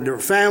not born in a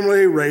different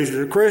family, raised as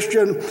a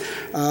Christian,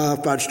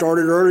 if I'd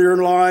started earlier in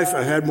life,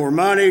 I had more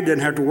money, didn't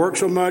have to work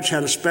so much,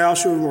 had a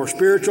spouse who was more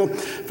spiritual,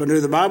 if I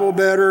knew the Bible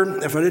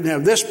better, if I didn't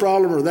have this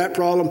problem or that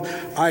problem,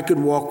 I could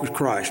walk with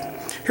Christ.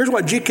 Here's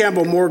what G.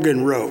 Campbell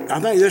Morgan wrote. I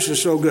think this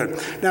is so good.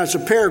 Now, it's a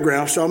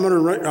paragraph, so I'm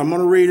going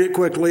to read it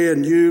quickly,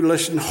 and you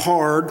listen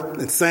hard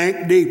and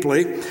think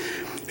deeply.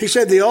 He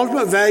said, the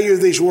ultimate value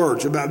of these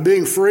words about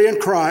being free in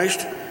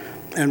Christ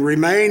and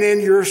remain in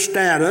your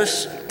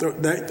status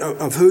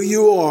of who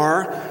you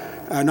are,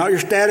 not your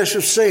status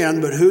of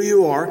sin, but who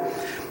you are.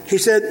 He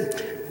said,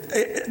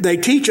 they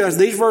teach us,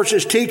 these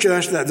verses teach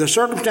us that the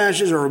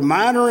circumstances are of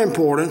minor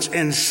importance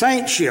in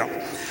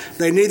saintship.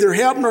 They neither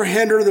help nor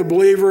hinder the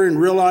believer in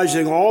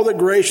realizing all the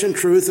grace and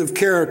truth of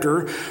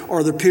character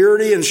or the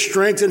purity and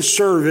strength and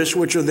service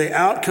which are the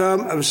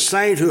outcome of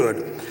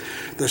sainthood.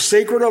 The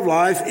secret of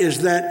life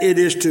is that it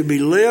is to be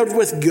lived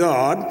with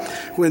God.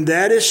 When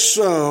that is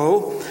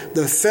so,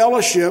 the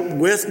fellowship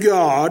with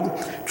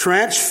God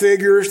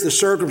transfigures the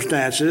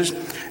circumstances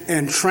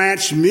and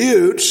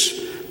transmutes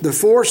the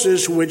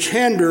forces which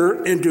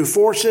hinder into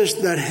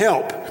forces that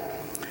help.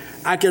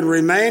 I can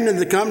remain in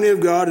the company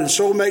of God and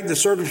so make the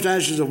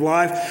circumstances of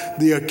life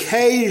the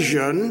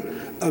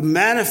occasion of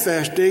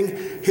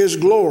manifesting His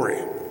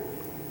glory.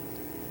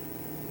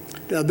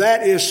 Now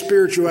that is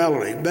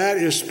spirituality. That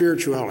is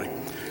spirituality.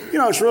 You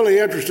know, it's really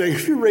interesting.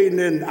 If you're reading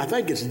in, I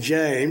think it's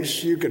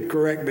James, you could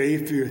correct me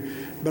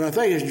but I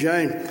think it's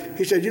James.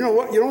 He said, you know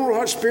what? You don't know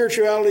what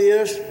spirituality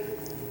is?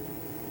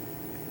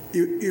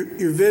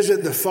 You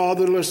visit the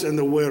fatherless and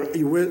the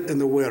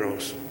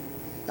widows.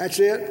 That's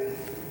it.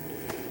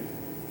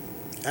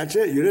 That's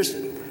it.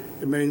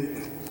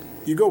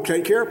 You go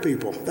take care of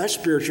people. That's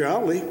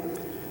spirituality.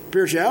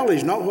 Spirituality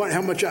is not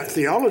how much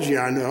theology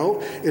I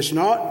know. It's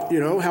not,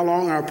 how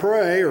long I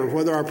pray or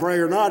whether I pray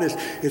or not.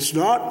 It's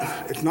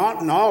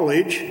not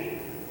knowledge.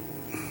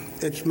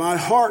 It's my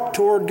heart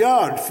toward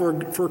God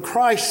for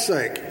Christ's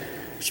sake.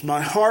 It's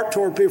my heart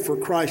toward people for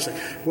Christ's sake.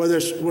 Whether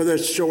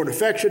it's showing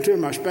affection to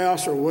my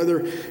spouse or whether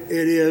it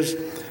is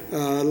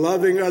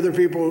loving other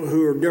people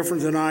who are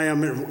different than I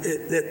am.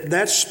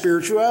 That's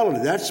spirituality.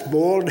 That's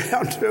boiled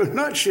down to a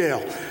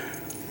nutshell.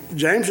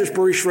 James is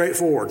pretty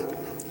straightforward.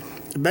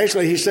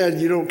 Basically, he said,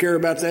 you don't care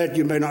about that,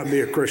 you may not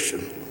be a Christian.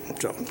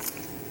 So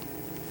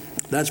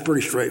that's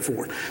pretty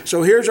straightforward.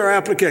 So here's our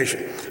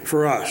application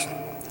for us.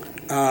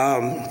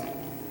 I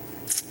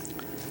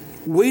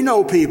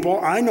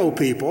know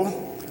people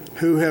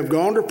who have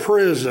gone to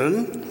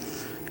prison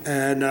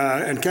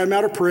and come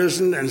out of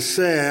prison and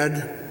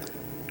said,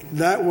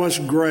 that was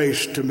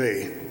grace to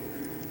me.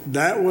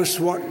 That was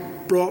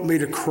what brought me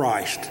to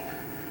Christ.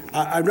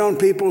 I've known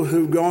people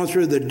who've gone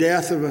through the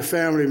death of a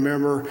family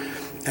member,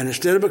 and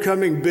instead of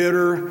becoming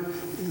bitter,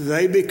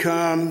 they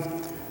become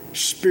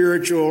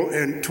spiritual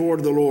and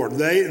toward the Lord.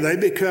 They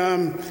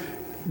become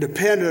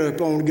dependent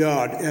upon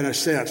God in a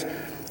sense.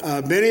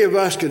 Many of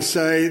us could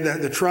say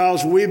that the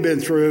trials we've been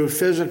through,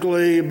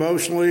 physically,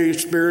 emotionally,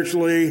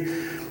 spiritually,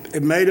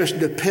 it made us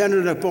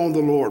dependent upon the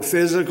Lord.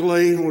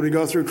 Physically, when we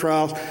go through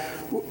trials,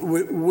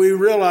 we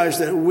realize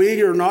that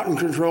we are not in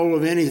control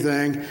of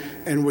anything,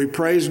 and we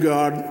praise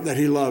God that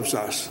He loves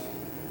us.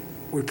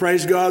 We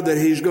praise God that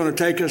He's going to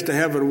take us to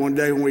heaven one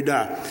day when we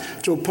die.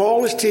 So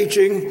Paul is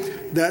teaching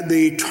that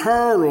the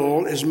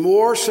eternal is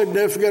more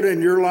significant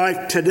in your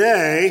life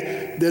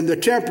today than the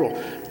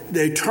temporal.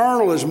 The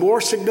eternal is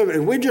more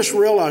significant. We just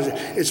realize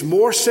it's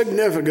more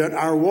significant,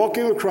 our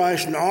walking with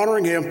Christ and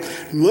honoring Him,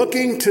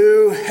 looking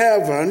to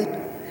heaven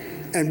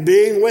and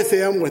being with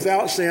Him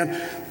without sin,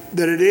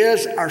 than it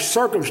is our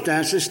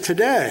circumstances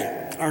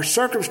today. Our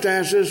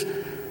circumstances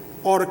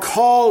ought to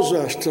cause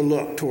us to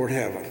look toward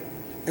heaven.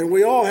 And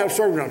we all have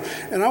circumstances.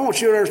 And I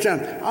want you to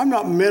understand, I'm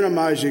not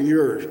minimizing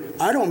yours.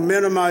 I don't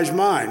minimize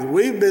mine.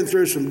 We've been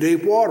through some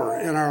deep water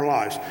in our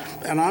lives.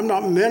 And I'm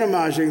not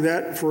minimizing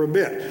that for a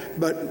bit.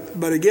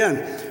 But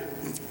again,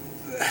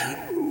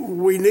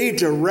 we need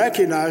to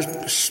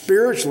recognize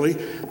spiritually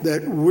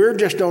that we're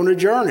just on a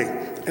journey.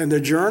 And the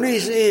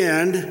journey's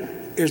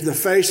end is the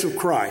face of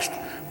Christ.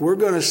 We're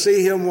going to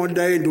see Him one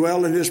day and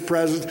dwell in His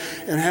presence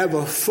and have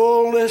a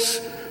fullness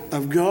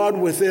of God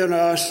within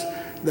us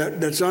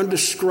that's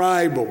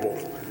undescribable.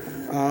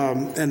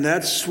 And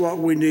that's what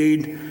we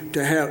need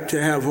to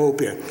have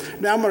hope in.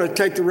 Now I'm going to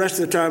take the rest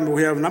of the time that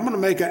we have, and I'm going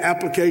to make an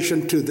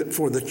application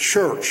for the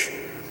church.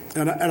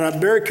 And I'm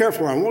very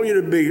careful. I want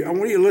you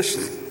to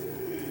listen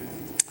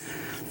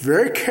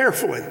very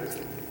carefully.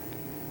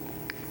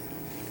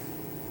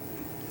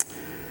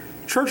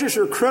 Churches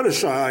are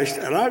criticized,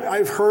 and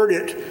I've heard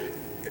it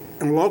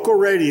in local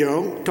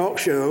radio, talk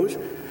shows.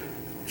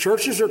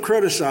 Churches are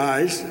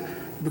criticized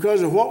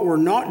because of what we're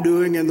not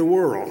doing in the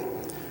world.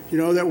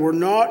 That we're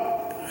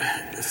not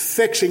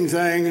fixing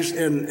things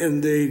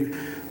in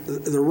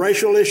the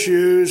racial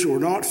issues. We're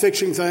not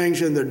fixing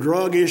things in the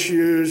drug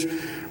issues.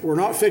 We're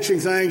not fixing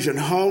things in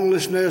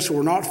homelessness.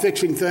 We're not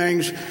fixing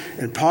things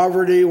in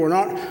poverty. We're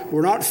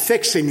not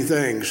fixing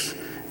things.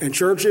 And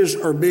churches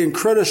are being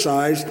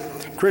criticized,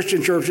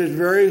 Christian churches,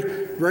 very,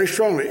 very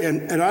strongly.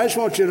 And I just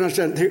want you to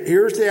understand,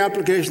 here's the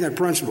application of that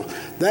principle.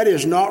 That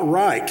is not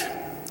right.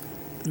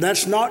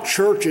 That's not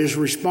church's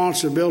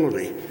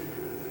responsibility.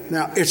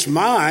 Now, it's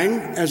mine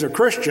as a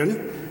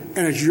Christian,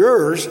 and it's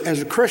yours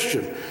as a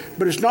Christian,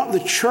 but it's not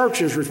the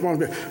church's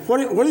responsibility.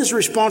 What is the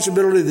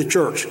responsibility of the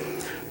church?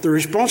 The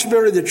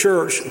responsibility of the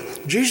church,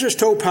 Jesus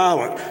told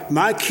Pilate,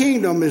 my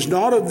kingdom is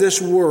not of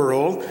this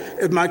world.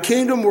 If my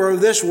kingdom were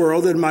of this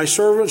world, then my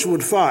servants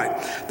would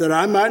fight, that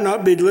I might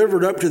not be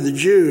delivered up to the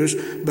Jews.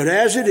 But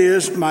as it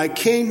is, my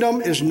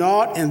kingdom is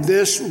not in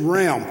this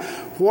realm.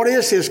 What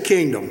is His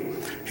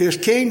kingdom? His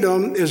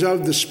kingdom is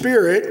of the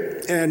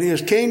Spirit, and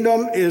His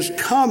kingdom is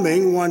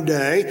coming one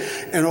day,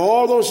 and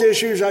all those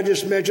issues I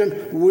just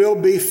mentioned will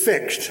be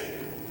fixed.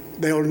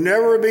 They'll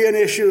never be an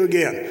issue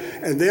again.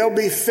 and they'll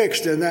be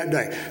fixed in that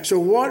day. So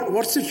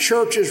what's the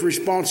church's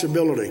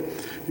responsibility?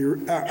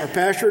 Our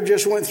pastor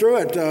just went through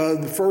it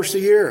the first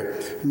of the year,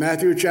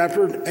 Matthew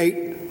chapter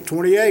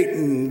 8:28,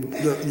 and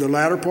the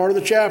latter part of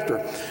the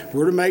chapter.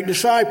 We're to make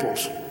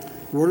disciples.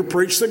 We're to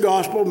preach the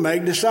gospel,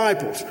 make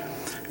disciples.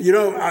 You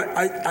know,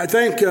 I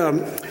think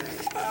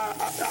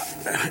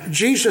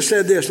Jesus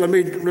said this. Let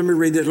me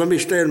read this. Let me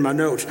stay in my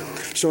notes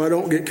so I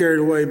don't get carried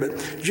away. But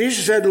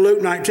Jesus said to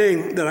Luke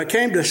 19 that I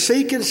came to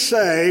seek and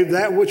save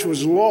that which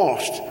was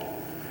lost.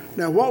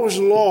 Now, what was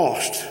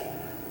lost?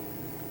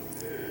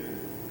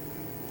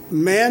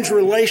 Man's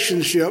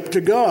relationship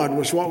to God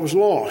was what was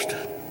lost.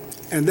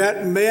 And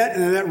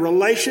that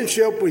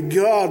relationship with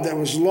God that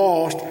was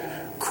lost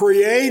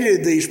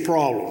created these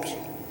problems.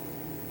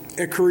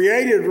 It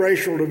created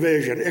racial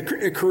division.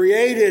 It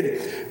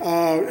created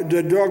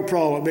the drug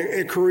problem.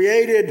 It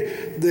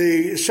created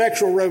the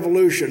sexual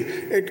revolution.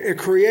 It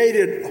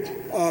created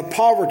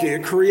poverty.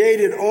 It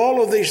created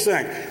all of these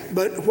things.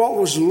 But what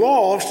was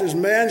lost is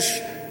man's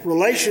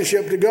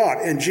relationship to God.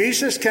 And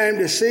Jesus came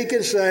to seek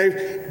and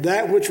save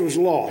that which was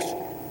lost.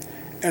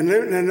 And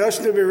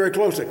listen to me very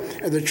closely.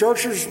 And the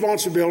church's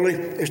responsibility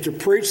is to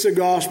preach the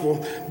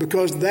gospel,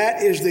 because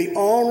that is the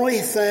only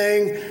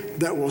thing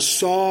that will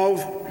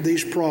solve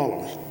these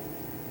problems.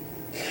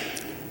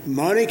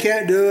 Money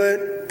can't do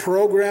it.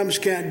 Programs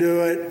can't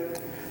do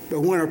it.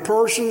 But when a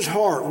person's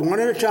heart, one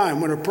at a time,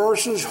 when a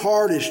person's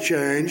heart is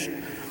changed,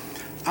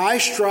 I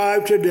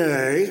strive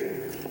today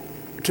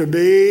to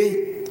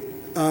be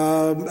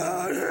I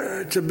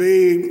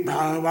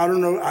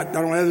don't know, I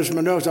don't have this in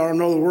my notes, I don't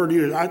know the word to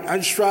use.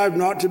 I strive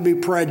not to be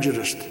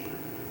prejudiced.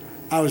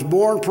 I was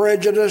born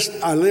prejudiced.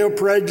 I live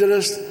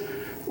prejudiced.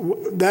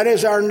 That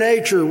is our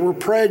nature. We're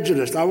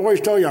prejudiced. I've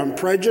always told you I'm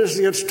prejudiced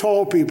against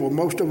tall people,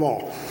 most of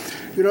all.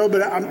 You know,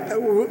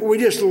 but we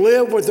just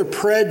live with the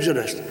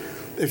prejudice.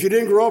 If you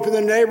didn't grow up in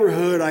the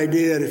neighborhood, I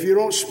did. If you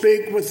don't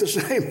speak with the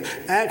same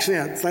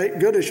accent, thank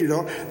goodness you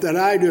don't, that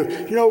I do.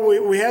 You know,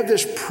 we have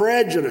this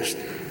prejudice.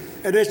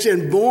 And it's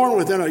inborn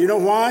within us. You know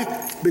why?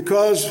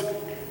 Because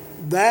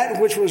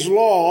that which was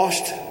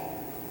lost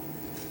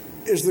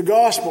is the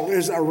gospel,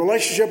 is our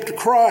relationship to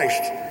Christ.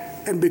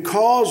 And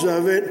because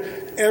of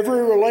it,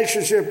 every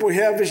relationship we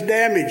have is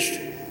damaged.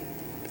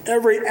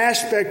 Every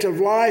aspect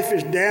of life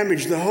is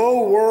damaged. The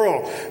whole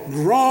world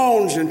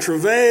groans and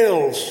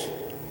travails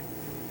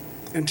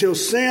until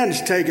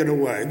sin's taken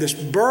away. This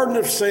burden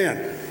of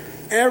sin.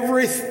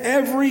 Every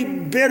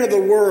bit of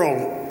the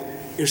world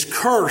is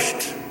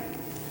cursed.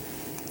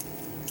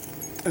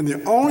 And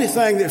the only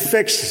thing that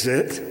fixes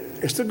it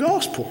is the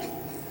gospel.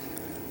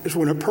 It's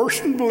when a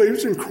person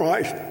believes in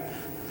Christ.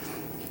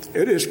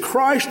 It is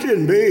Christ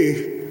in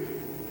me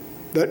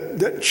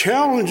that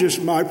challenges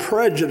my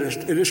prejudice.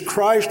 It is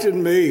Christ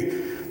in me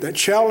that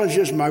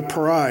challenges my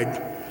pride.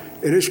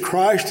 It is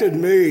Christ in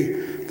me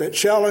that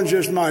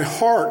challenges my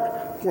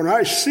heart when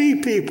I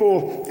see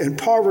people in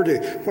poverty,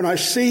 when I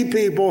see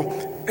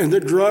people in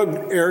the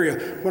drug area,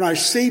 when I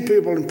see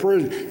people in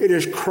prison. It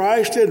is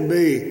Christ in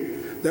me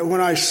that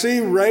when I see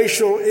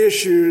racial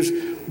issues,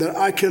 that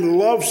I can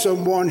love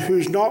someone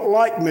who's not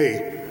like me.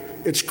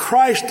 It's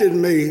Christ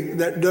in me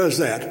that does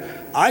that.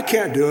 I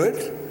can't do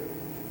it,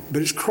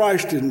 but it's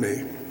Christ in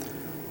me.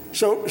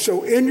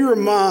 So in your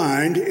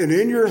mind and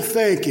in your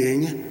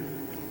thinking,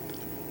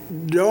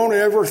 don't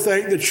ever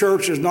think the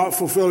church is not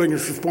fulfilling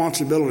its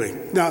responsibility.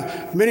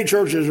 Now, many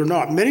churches are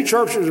not. Many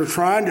churches are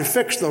trying to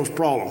fix those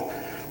problems.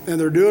 And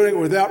they're doing it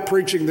without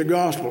preaching the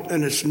gospel.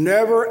 And it's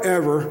never,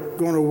 ever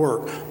going to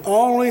work.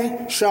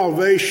 Only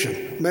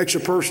salvation makes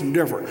a person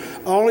different.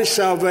 Only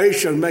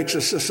salvation makes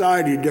a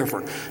society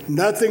different.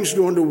 Nothing's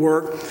going to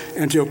work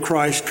until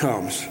Christ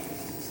comes.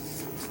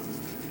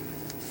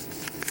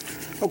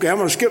 Okay, I'm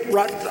going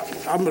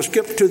to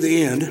skip to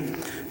the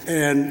end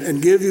and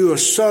give you a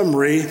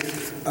summary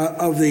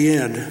of the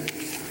end.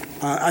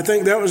 I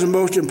think that was the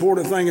most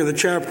important thing in the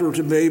chapter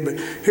to me, but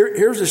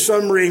here's a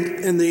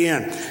summary in the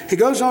end. He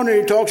goes on and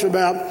he talks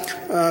about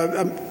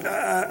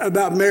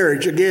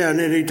marriage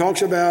again, and he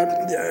talks about,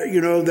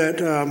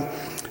 that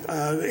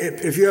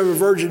if you have a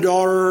virgin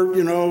daughter,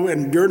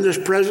 and during this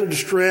present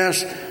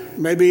distress,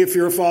 maybe if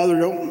you're a father,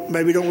 don't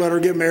let her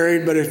get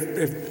married, but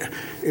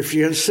if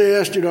she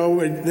insists,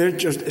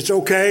 it's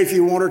okay if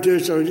you want her to.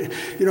 So,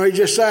 he's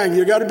just saying,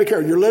 you got to be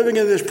careful. You're living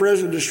in this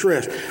present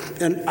distress.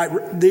 And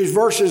these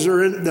verses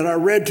that I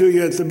read to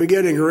you at the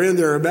beginning are in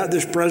there about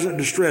this present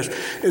distress.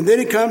 And then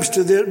he comes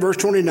to verse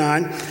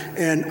 29,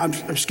 and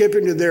I'm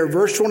skipping to there.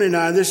 Verse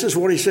 29, this is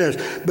what he says.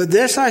 But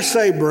this I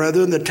say,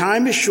 brethren, the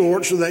time is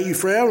short, so that you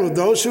frown with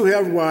those who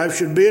have wives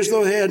should be as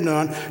though they had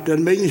none.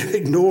 Doesn't mean you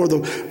ignore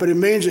them, but it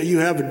means that you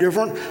have a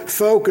different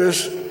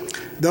focus.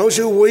 Those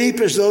who weep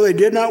as though they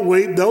did not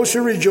weep, those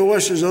who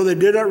rejoice as though they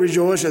did not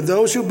rejoice, and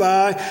those who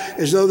buy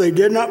as though they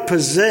did not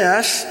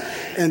possess,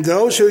 and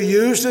those who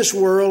use this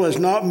world as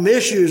not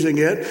misusing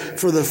it,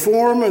 for the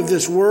form of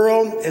this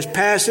world is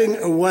passing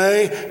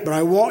away, but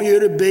I want you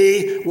to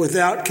be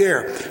without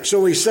care.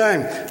 So he's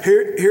saying,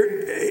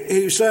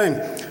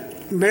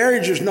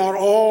 marriage is not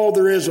all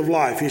there is of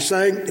life. He's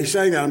saying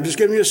that. I'm just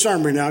giving you a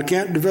summary now. I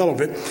can't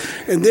develop it.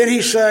 And then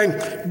he's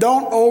saying,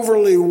 don't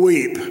overly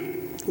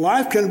weep.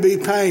 Life can be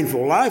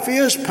painful. Life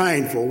is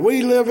painful.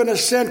 We live in a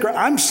sin curse.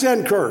 I'm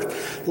sin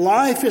cursed.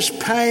 Life is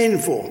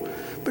painful.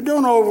 But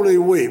don't overly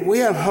weep. We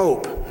have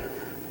hope.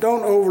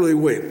 Don't overly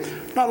weep.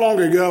 Not long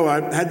ago, I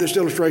had this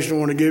illustration I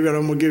want to give you, and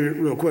I'm going to give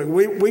you real quick.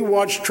 We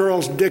watched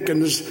Charles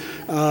Dickens'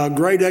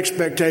 Great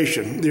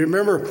Expectation. Do you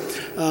remember?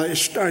 It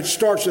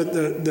starts that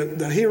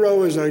the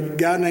hero is a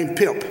guy named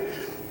Pip.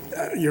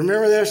 You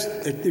remember this?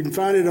 You can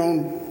find it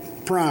on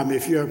Prime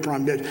if you have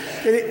Prime.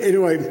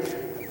 Anyway,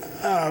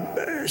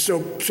 so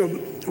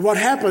what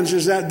happens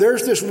is that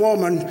there's this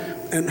woman,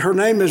 and her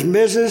name is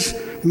Miss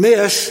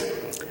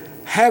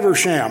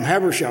Havisham,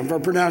 if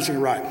I'm pronouncing it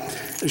right.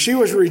 And she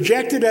was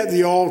rejected at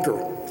the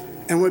altar.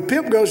 And when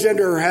Pip goes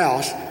into her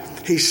house,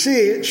 he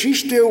sees she's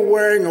still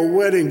wearing a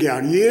wedding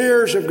gown.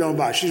 Years have gone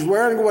by. She's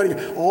wearing a wedding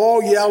gown,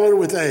 all yellowed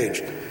with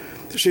age.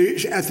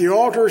 At the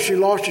altar, she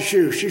lost a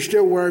shoe. She's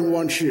still wearing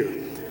one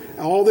shoe.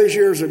 All these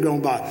years have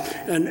gone by.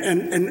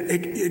 And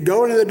you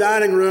go into the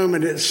dining room,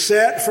 and it's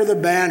set for the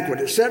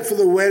banquet. It's set for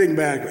the wedding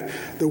banquet.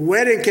 The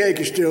wedding cake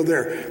is still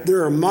there.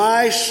 There are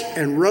mice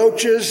and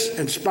roaches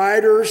and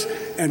spiders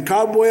and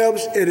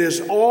cobwebs. It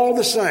is all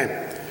the same.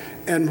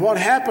 And what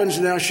happens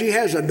now, she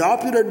has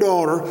adopted a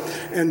daughter,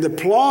 and the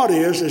plot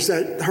is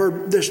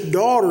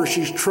that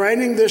she's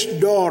training this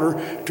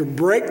daughter to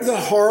break the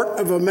heart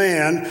of a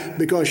man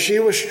because she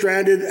was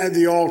stranded at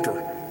the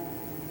altar.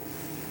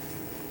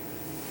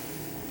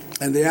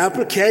 And the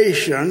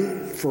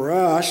application for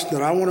us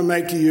that I want to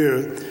make to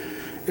you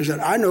is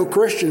that I know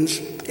Christians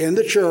in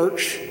the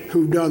church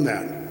who've done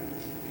that.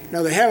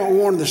 Now, they haven't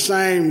worn the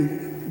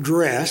same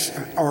dress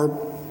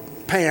or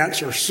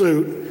pants or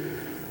suit,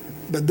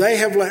 but they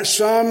have let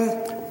some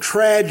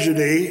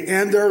tragedy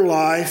in their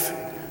life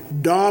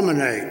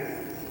dominate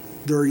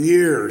their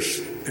years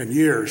and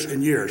years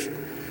and years,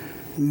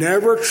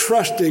 never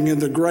trusting in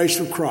the grace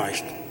of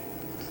Christ.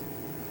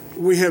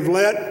 We have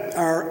let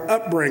our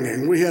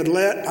upbringing, we had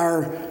let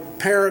our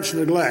parents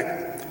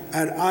neglect.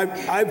 And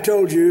I've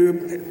told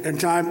you in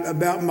time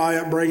about my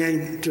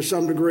upbringing to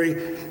some degree,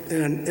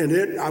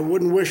 and I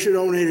wouldn't wish it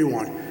on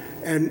anyone.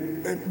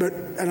 And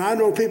I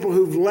know people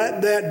who've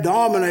let that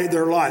dominate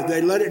their life.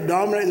 They let it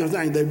dominate their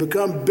thing. They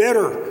become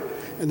bitter,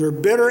 and they're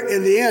bitter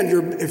in the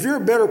end. If you're a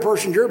bitter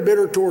person, you're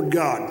bitter toward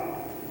God.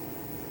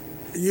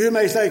 You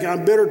may think,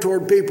 I'm bitter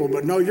toward people,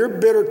 but no, you're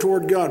bitter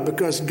toward God,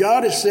 because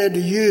God has said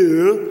to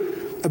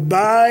you,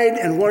 abide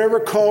in whatever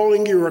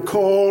calling you are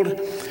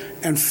called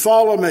and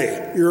follow me.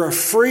 You're a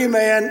free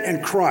man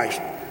in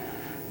Christ.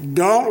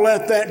 Don't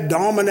let that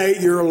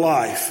dominate your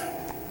life.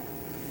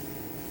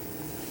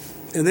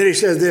 And then he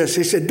says this.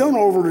 He said, don't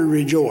overly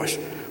rejoice.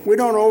 We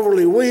don't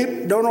overly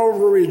weep. Don't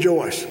overly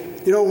rejoice.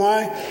 You know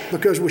why?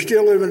 Because we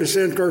still live in a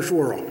sin-cursed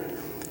world.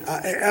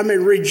 I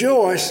mean,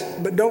 rejoice,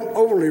 but don't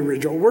overly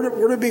rejoice.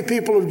 We're to be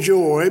people of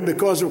joy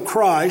because of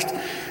Christ,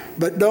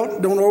 but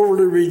don't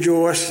overly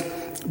rejoice.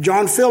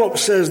 John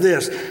Phillips says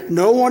this: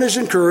 no one is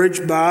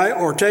encouraged by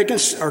or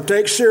takes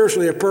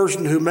seriously a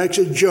person who makes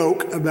a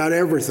joke about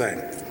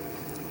everything.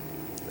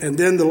 And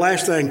then the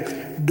last thing,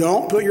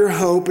 don't put your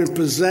hope in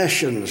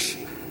possessions.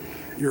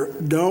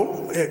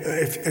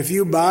 If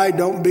you buy,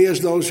 don't be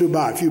as those who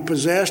buy. If you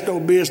possess,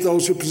 don't be as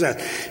those who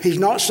possess. He's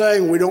not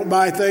saying we don't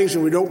buy things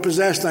and we don't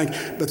possess things,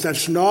 but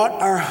that's not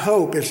our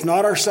hope. It's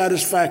not our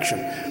satisfaction.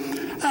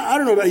 I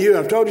don't know about you.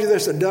 I've told you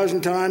this a dozen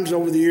times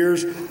over the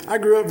years. I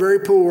grew up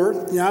very poor.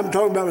 I'm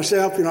talking about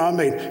myself.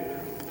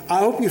 I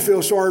hope you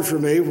feel sorry for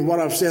me for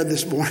what I've said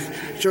this morning.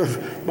 So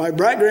my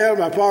background,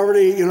 my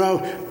poverty,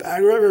 I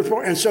grew up very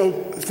poor. And so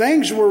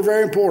things were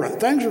very important.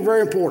 Things were very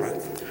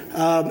important.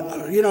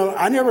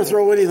 I never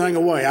throw anything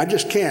away. I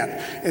just can't.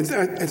 And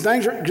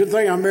things are good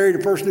thing I married a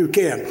person who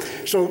can.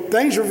 So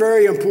things are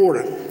very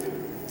important.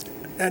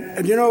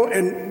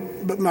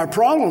 But my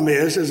problem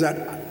is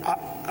that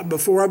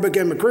before I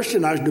became a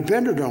Christian, I was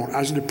dependent on it.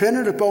 I was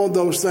dependent upon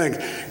those things.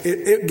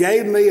 It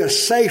gave me a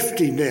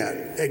safety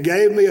net. It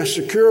gave me a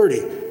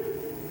security.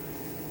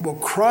 Well,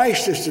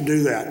 Christ is to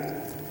do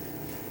that.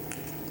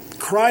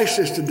 Christ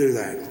is to do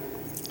that.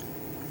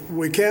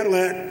 We can't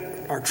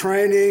let our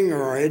training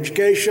or our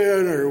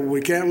education, or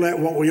we can't let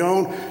what we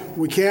own.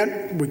 We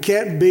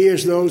can't be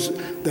as those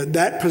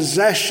that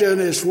possession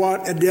is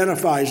what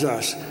identifies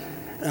us.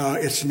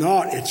 It's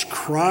not. It's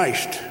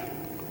Christ.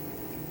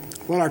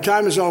 Well, our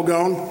time is all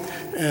gone,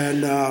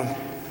 and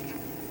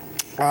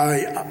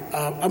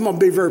I'm going to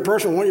be very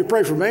personal. I want you to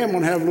pray for me. I'm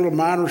going to have a little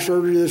minor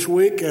surgery this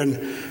week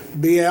and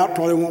be out.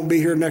 Probably won't be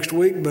here next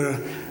week, but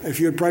if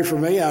you'd pray for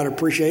me, I'd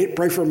appreciate it.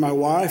 Pray for my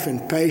wife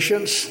and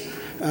patience.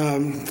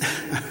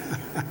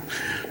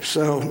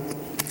 So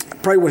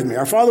pray with me.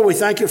 Our Father, we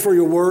thank you for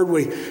your word.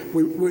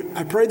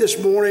 I pray this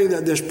morning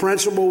that this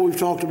principle we've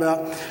talked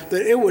about,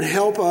 that it would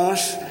help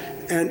us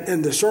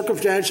and the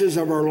circumstances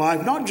of our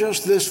life, not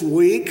just this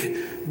week,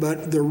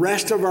 but the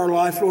rest of our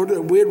life, Lord,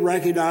 that we'd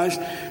recognize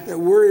that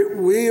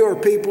we are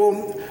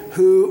people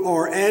who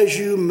are as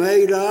you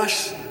made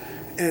us,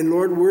 And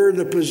Lord, we're in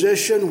the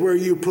position where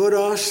you put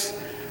us,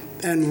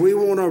 and we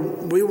want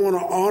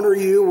to honor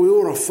you. We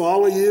want to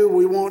follow you.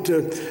 We want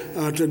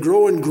to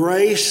grow in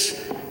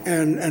grace,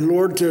 and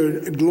Lord,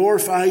 to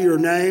glorify your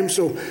name.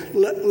 So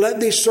let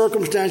these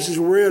circumstances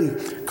we're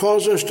in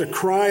cause us to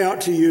cry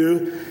out to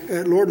you,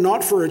 Lord,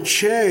 not for a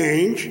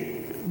change,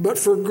 but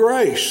for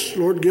grace.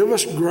 Lord, give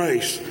us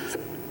grace,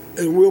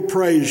 and we'll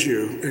praise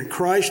you. In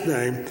Christ's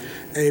name,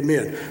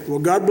 amen. Well,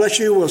 God bless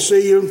you. We'll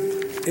see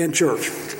you in church.